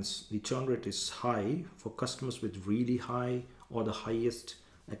balance, the churn rate is high for customers with really high or the highest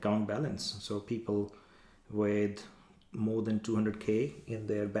account balance. So people with more than 200K in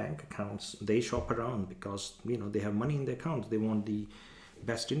their bank accounts, they shop around because they have money in their accounts. They want the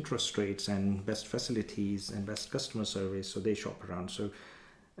best interest rates and best facilities and best customer service, so they shop around. So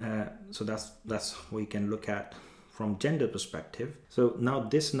that's what we can look at from gender perspective. So now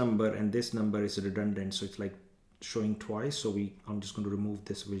this number and this number is redundant, so it's like showing twice. So I'm just going to remove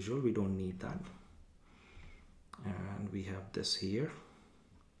this visual. We don't need that. And we have this here.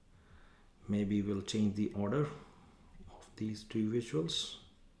 Maybe we'll change the order of these two visuals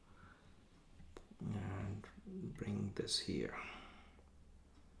and bring this here.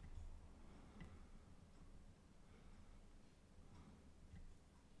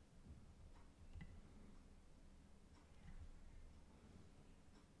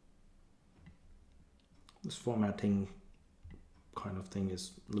 This formatting kind of thing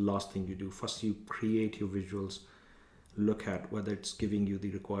is the last thing you do. First you create your visuals, look at whether it's giving you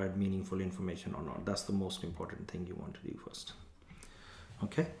the required meaningful information or not. That's the most important thing you want to do first.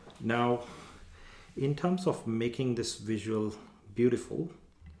 Okay, now in terms of making this visual beautiful,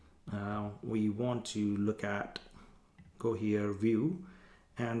 we want to go here, view,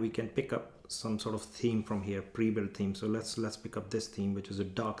 and we can pick up some sort of theme from here, pre-built theme. So let's pick up this theme, which is a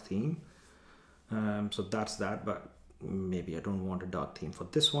dark theme. So that's that, but maybe I don't want a dark theme for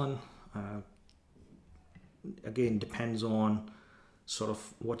this one. Again, depends on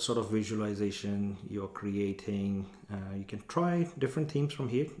what sort of visualization you're creating. You can try different themes from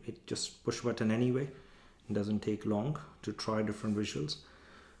here. It just push button anyway. It doesn't take long to try different visuals.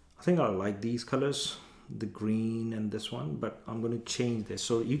 I think I like these colors, the green and this one, but I'm going to change this.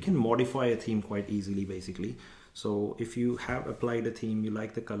 So you can modify a theme quite easily basically. So if you have applied a theme, you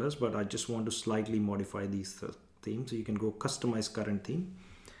like the colors, but I just want to slightly modify these themes. So you can go customize current theme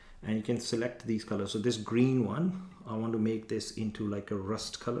and you can select these colors. So this green one, I want to make this into like a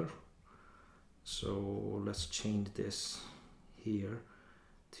rust color. So let's change this here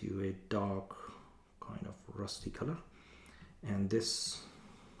to a dark kind of rusty color. And this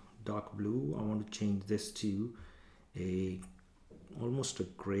dark blue, I want to change this to almost a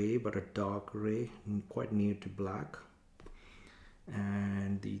gray, but a dark gray, quite near to black.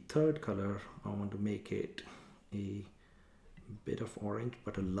 And the third color, I want to make it a bit of orange,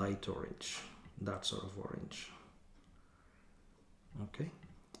 but a light orange, that sort of orange. Okay.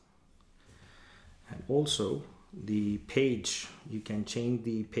 And also the page, you can change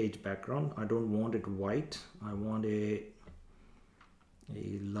the page background. I don't want it white, I want a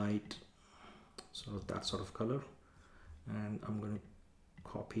light, so that sort of color. And I'm going to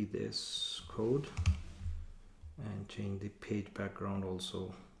copy this code and change the page background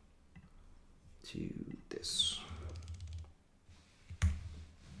also to this.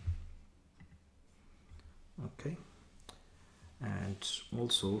 Okay, and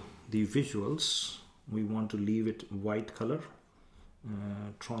also the visuals, we want to leave it white color.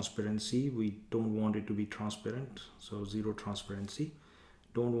 Transparency, we don't want it to be transparent, so 0 transparency.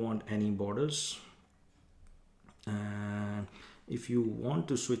 Don't want any borders. And if you want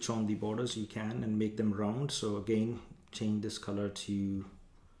to switch on the borders, you can and make them round. So again, change this color to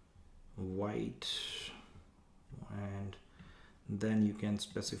white, and then you can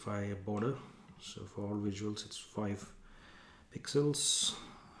specify a border. So for all visuals, it's 5 pixels.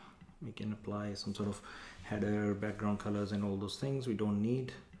 We can apply some sort of header, background colors, and all those things. We don't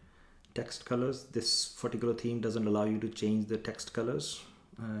need text colors. This particular theme doesn't allow you to change the text colors.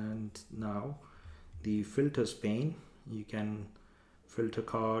 And now the filters pane, you can filter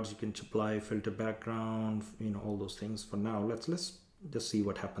cards, you can apply filter background, all those things. For now, let's just see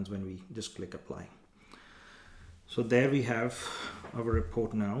what happens when we just click apply. So there we have our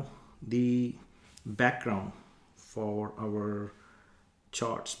report now. The background for our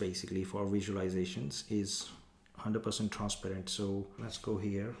charts, basically for visualizations, is 100% transparent. So let's go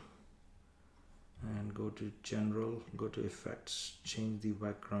here and go to general, go to effects, change the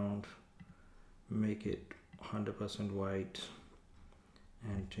background, make it 100% white,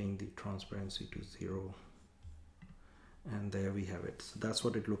 and change the transparency to 0. And there we have it. So that's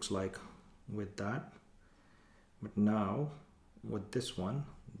what it looks like with that. But now with this one,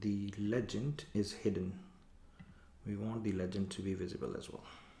 the legend is hidden. We want the legend to be visible as well.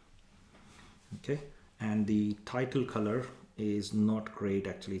 Okay, and the title color is not great,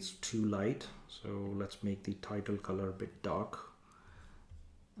 actually it's too light. So let's make the title color a bit dark.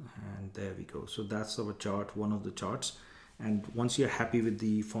 And there we go. So that's our chart, one of the charts. And once you're happy with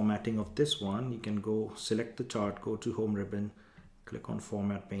the formatting of this one, you can go select the chart, go to home ribbon, click on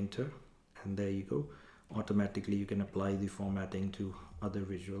format painter, and there you go. Automatically you can apply the formatting to other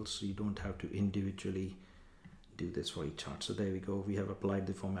visuals, so you don't have to individually do this for each chart. So there we go, we have applied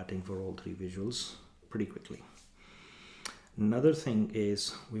the formatting for all 3 visuals pretty quickly. Another thing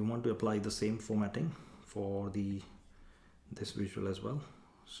is we want to apply the same formatting for this visual as well.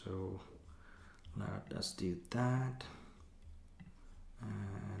 So let us do that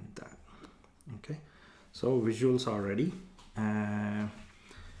and that. Okay, so visuals are ready.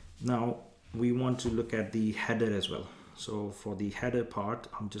 Now we want to look at the header as well. So for the header part,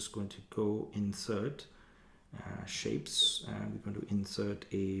 I'm just going to go insert shapes, and we're going to insert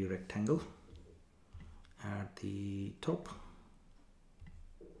a rectangle at the top.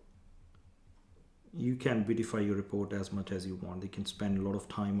 You can beautify your report as much as you want. You can spend a lot of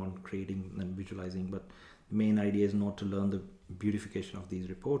time on creating and visualizing, but the main idea is not to learn the beautification of these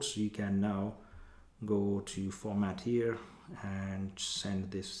reports. You can now go to format here and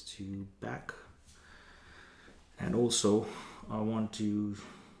send this to back. And also I want to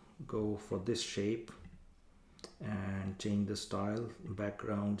go for this shape and change the style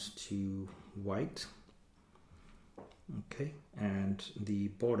background to white. Okay, and the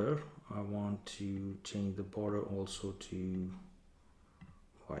border, I want to change the border also to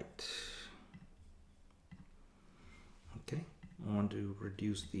white. Okay, I want to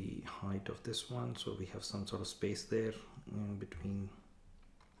reduce the height of this one so we have some sort of space there in between,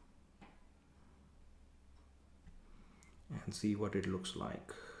 and see what it looks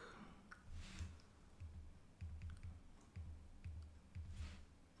like.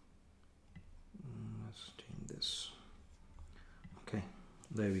 Let's change this. Okay,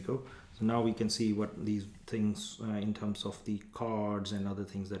 there we go. So now we can see what these things in terms of the cards and other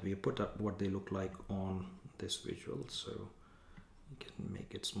things that we have put up, what they look like on this visual. So you can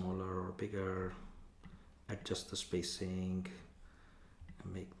make it smaller or bigger, adjust the spacing,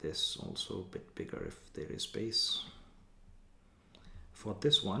 and make this also a bit bigger if there is space. For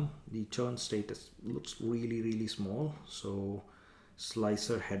this one, the churn status looks really small, so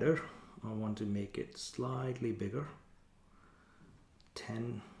slicer header, I want to make it slightly bigger.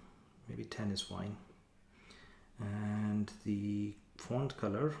 10, maybe 10 is fine. And the font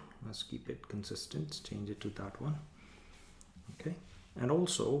color, let's keep it consistent, change it to that one. Okay, and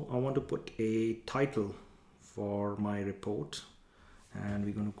also I want to put a title for my report, and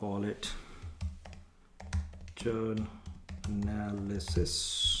we're going to call it Churn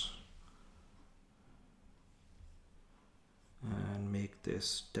Analysis, and make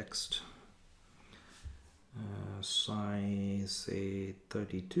this text size say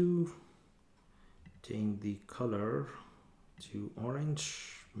 32, change the color to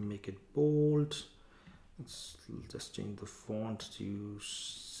orange, make it bold. Let's just change the font to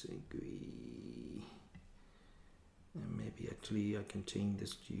Segui, and maybe actually I can change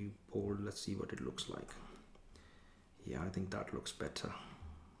this to bold. Let's see what it looks like. Yeah, I think that looks better.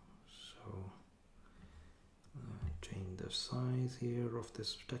 So change the size here of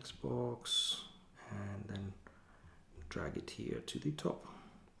this text box and then drag it here to the top.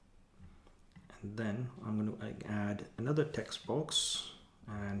 And then I'm going to add another text box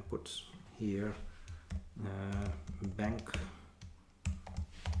and put here Bank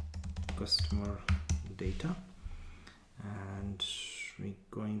Customer Data, and we're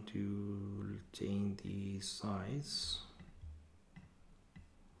going to change the size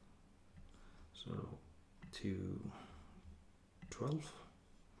so to 12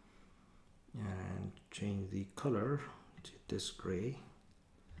 and change the color to this gray,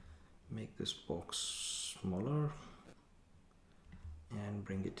 make this box smaller and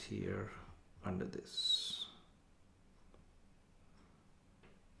bring it here under this.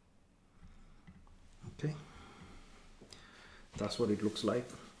 Okay, that's what it looks like.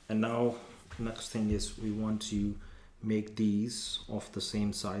 And now next thing is we want to make these of the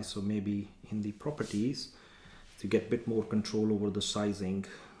same size. So maybe in the properties, to get a bit more control over the sizing,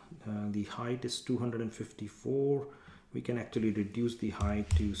 the height is 254. We can actually reduce the height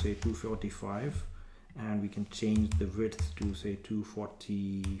to say 245, and we can change the width to say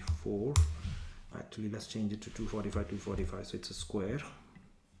 244. Actually, let's change it to 245, so it's a square.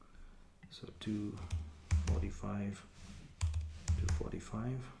 So 245,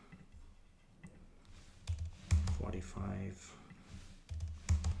 245, 45,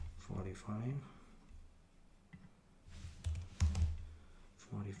 45,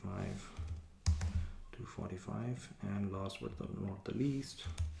 45, 245, and last but not the least,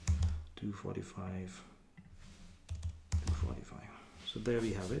 245, 245. So there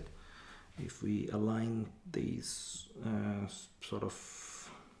we have it. If we align these, sort of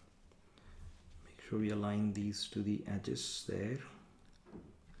make sure we align these to the edges there,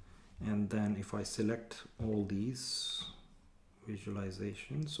 and then if I select all these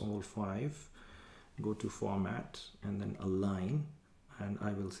visualizations, all 5, go to format and then align, and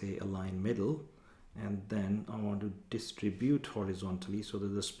I will say align middle, and then I want to distribute horizontally so that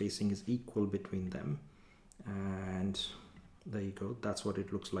the spacing is equal between them, and there you go. That's what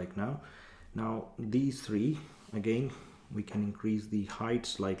it looks like now. Now these 3, again, we can increase the height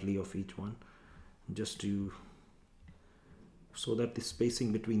slightly of each one just to so that the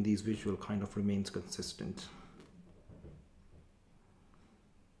spacing between these visual kind of remains consistent.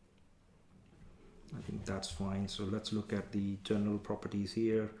 I think that's fine. So let's look at the general properties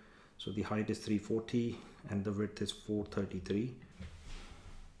here. So the height is 340 and the width is 433.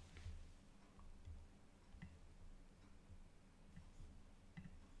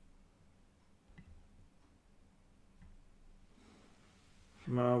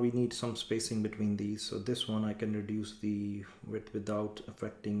 Now we need some spacing between these. So this one I can reduce the width without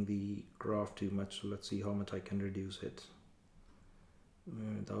affecting the graph too much. So let's see how much I can reduce it.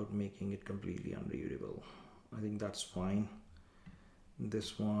 without making it completely unreadable. I think that's fine.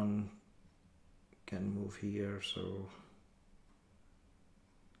 This one can move here, so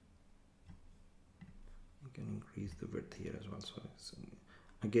you can increase the width here as well. So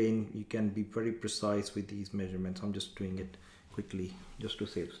again, you can be very precise with these measurements. I'm just doing it quickly just to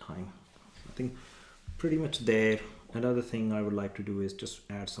save time. I think pretty much there. Another thing I would like to do is just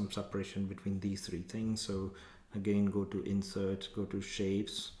add some separation between these three things. So again, go to insert, go to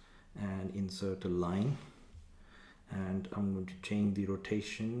shapes and insert a line, and I'm going to change the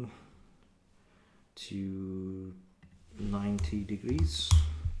rotation to 90 degrees,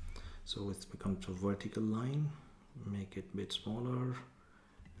 so it becomes a vertical line. Make it a bit smaller,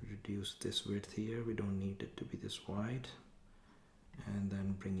 reduce this width here, we don't need it to be this wide, and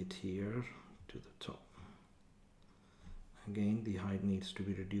then bring it here to the top. Again, the height needs to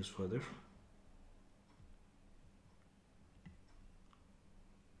be reduced further.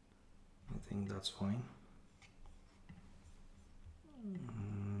 I think that's fine.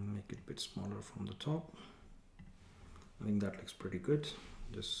 Make it a bit smaller from the top. I think that looks pretty good.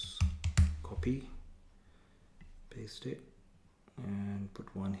 Just copy, paste it, and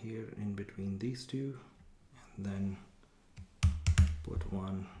put one here in between these two, and then put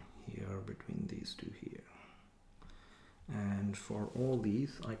one here between these two here. And for all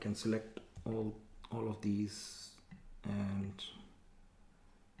these, I can select all of these and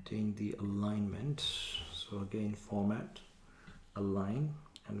change the alignment. So again, format, align,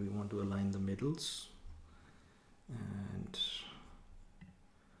 and we want to align the middles, and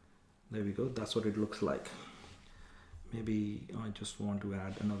there we go. That's what it looks like. Maybe I just want to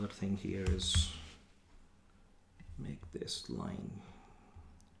add another thing here, is make this line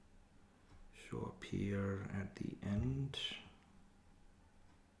show up here at the end.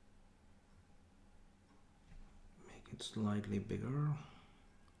 Make it slightly bigger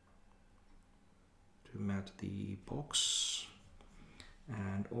to match the box,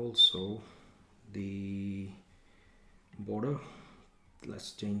 and also the border,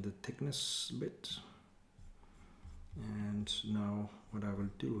 let's change the thickness a bit. And now what I will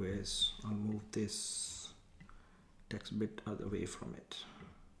do is I'll move this text bit other way from it.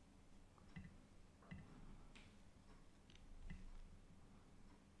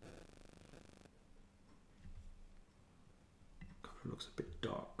 Color looks a bit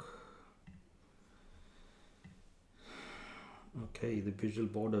dark. Okay, the visual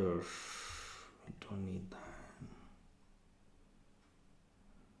border, we don't need that.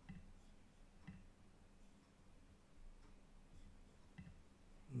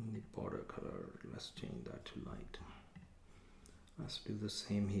 The border color, let's change that to light. Let's do the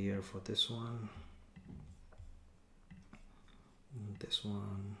same here for this one, this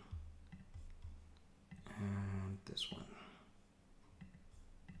one, and this one.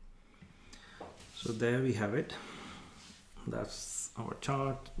 So there we have it. That's our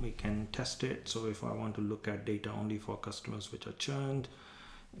chart. We can test it. So if I want to look at data only for customers which are churned,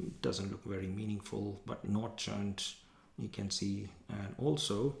 it doesn't look very meaningful, but not churned, you can see. And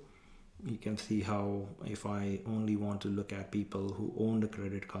also you can see how if I only want to look at people who own the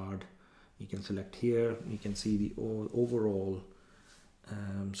credit card, you can select here. You can see the overall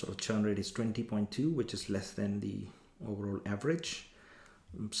sort of churn rate is 20.2, which is less than the overall average.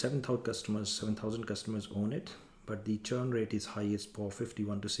 7,000 customers own it, but the churn rate is highest for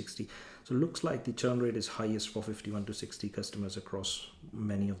 51 to 60. So it looks like the churn rate is highest for 51 to 60 customers across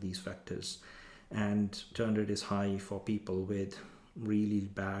many of these factors. And churn rate is high for people with really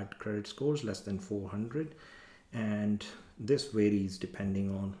bad credit scores, less than 400. And this varies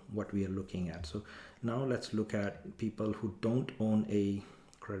depending on what we are looking at. So now let's look at people who don't own a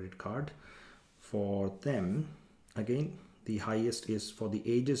credit card. For them, again, the highest is for the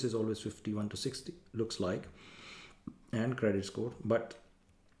ages is always 51 to 60, looks like, and credit score. But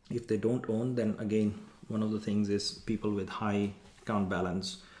if they don't own, then again, one of the things is people with high account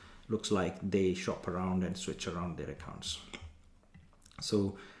balance, looks like they shop around and switch around their accounts.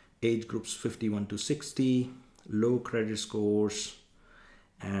 So age groups 51 to 60, low credit scores,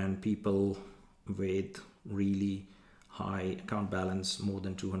 and people with really high account balance, more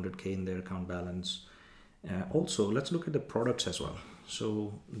than 200K in their account balance. Also, let's look at the products as well.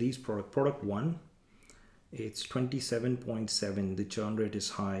 So these product one, it's 27.7. The churn rate is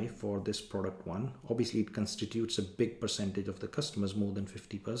high for this product one. Obviously, it constitutes a big percentage of the customers, more than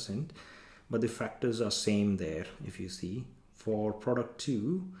 50%, but the factors are same there. If you see, for product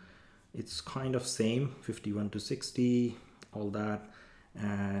two, it's kind of same, 51 to 60, all that.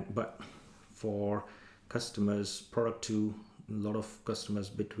 But for customers, product two, a lot of customers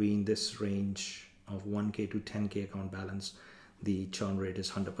between this range of 1K to 10K account balance, the churn rate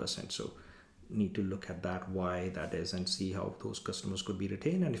is 100%. So need to look at that, why that is, and see how those customers could be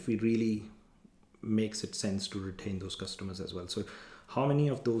retained, and if it really makes it sense to retain those customers as well. So how many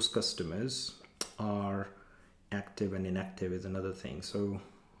of those customers are active and inactive is another thing. So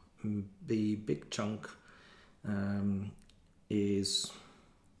the big chunk is,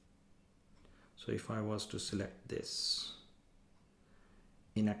 so if I was to select this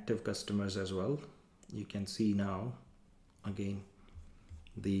inactive customers as well, you can see now again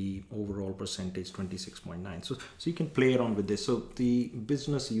the overall percentage 26.9. So you can play around with this. So the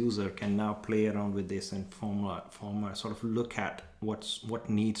business user can now play around with this and form a sort of look at what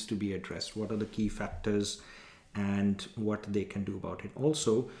needs to be addressed, what are the key factors, and what they can do about it.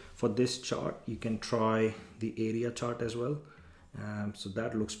 Also, for this chart, you can try the area chart as well. So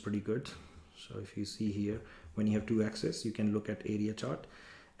that looks pretty good. So if you see here, when you have two axes, you can look at area chart.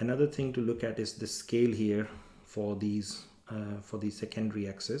 Another thing to look at is the scale here for these for the secondary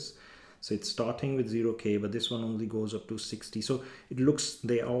axis. So it's starting with 0K, but this one only goes up to 60. So it looks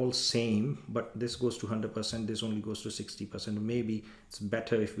they're all same, but this goes to 100%, this only goes to 60%. Maybe it's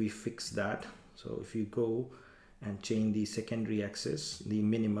better if we fix that. So if you go and change the secondary axis, the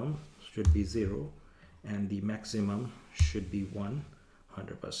minimum should be 0 and the maximum should be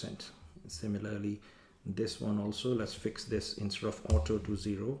 100%. Similarly, this one also, let's fix this instead of auto to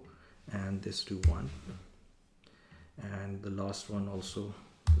 0 and this to 1. And the last one also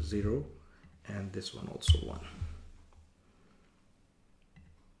 0 and this one also 1.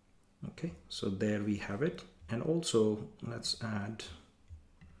 Okay, so there we have it. And also let's add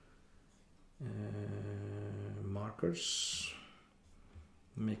markers,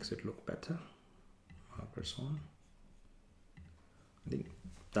 makes it look better. Markers on. I think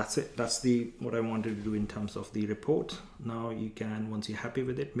that's it. That's what I wanted to do in terms of the report. Now you can, once you're happy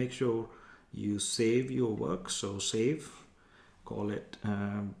with it, make sure you save your work. So save, call it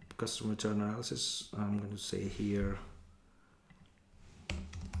Customer Churn Analysis. I'm going to say here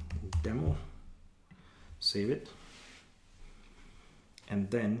demo, save it. And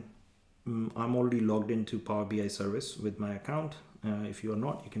then I'm already logged into Power BI service with my account. If you are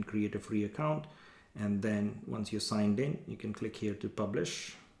not, you can create a free account. And then once you're signed in, you can click here to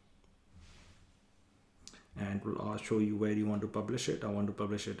publish. And I'll show you where you want to publish it. I want to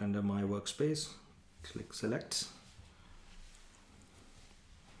publish it under my workspace. Click select.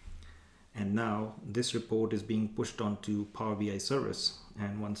 And now this report is being pushed onto Power BI service.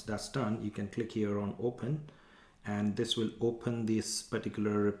 And once that's done, you can click here on open. And this will open this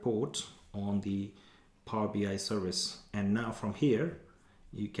particular report on the Power BI service. And now from here,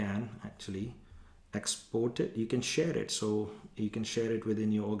 you can actually export it. You can share it. So you can share it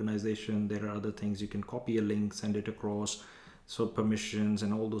within your organization. There are other things. You can copy a link, send it across. So permissions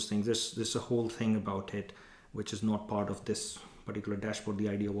and all those things. There's a whole thing about it, which is not part of this particular dashboard. The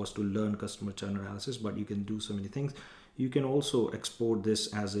idea was to learn customer churn analysis, but you can do so many things. You can also export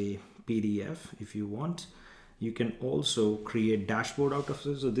this as a PDF if you want. You can also create dashboard out of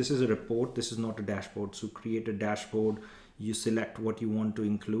this. So this is a report. This is not a dashboard. So create a dashboard. You select what you want to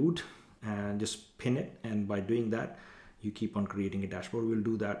include and just pin it. And by doing that, you keep on creating a dashboard. We'll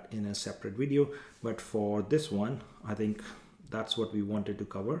do that in a separate video. But for this one, I think that's what we wanted to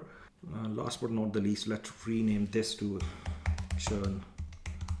cover. Last but not the least, let's rename this to churn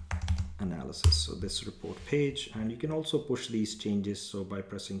analysis. So this report page, and you can also push these changes. So by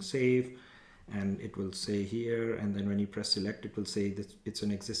pressing save, and it will say here, and then when you press select, it will say that it's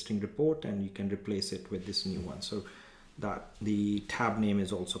an existing report and you can replace it with this new one. So that the tab name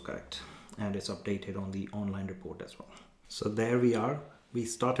is also correct and it's updated on the online report as well. So there we are. We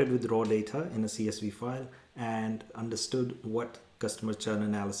started with raw data in a CSV file and understood what customer churn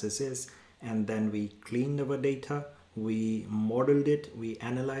analysis is. And then we cleaned our data, we modeled it, we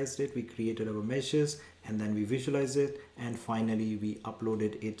analyzed it, we created our measures, and then we visualized it, and finally we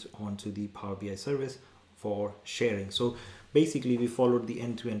uploaded it onto the Power BI service for sharing. So basically we followed the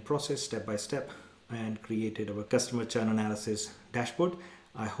end-to-end process step by step and created our customer churn analysis dashboard.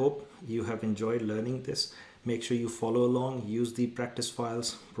 I hope you have enjoyed learning this. Make sure you follow along, use the practice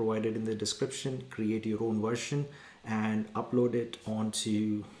files provided in the description, create your own version and upload it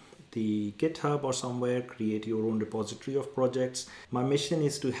onto the GitHub or somewhere, create your own repository of projects. My mission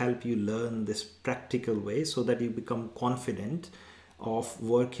is to help you learn this practical way so that you become confident of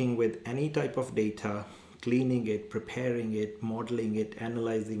working with any type of data, cleaning it, preparing it, modeling it,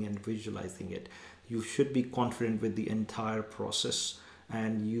 analyzing and visualizing it. You should be confident with the entire process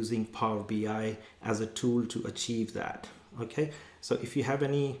and using Power BI as a tool to achieve that. Okay, so if you have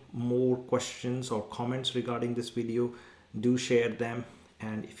any more questions or comments regarding this video, do share them.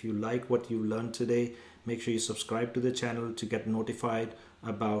 And if you like what you learned today, make sure you subscribe to the channel to get notified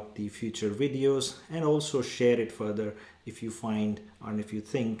about the future videos, and also share it further if you find and if you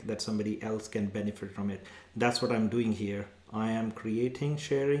think that somebody else can benefit from it. That's what I'm doing here. I am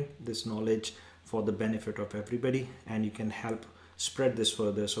sharing this knowledge for the benefit of everybody, and you can help spread this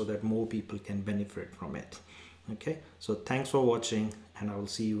further so that more people can benefit from it. Okay, so thanks for watching, and I will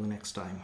see you next time.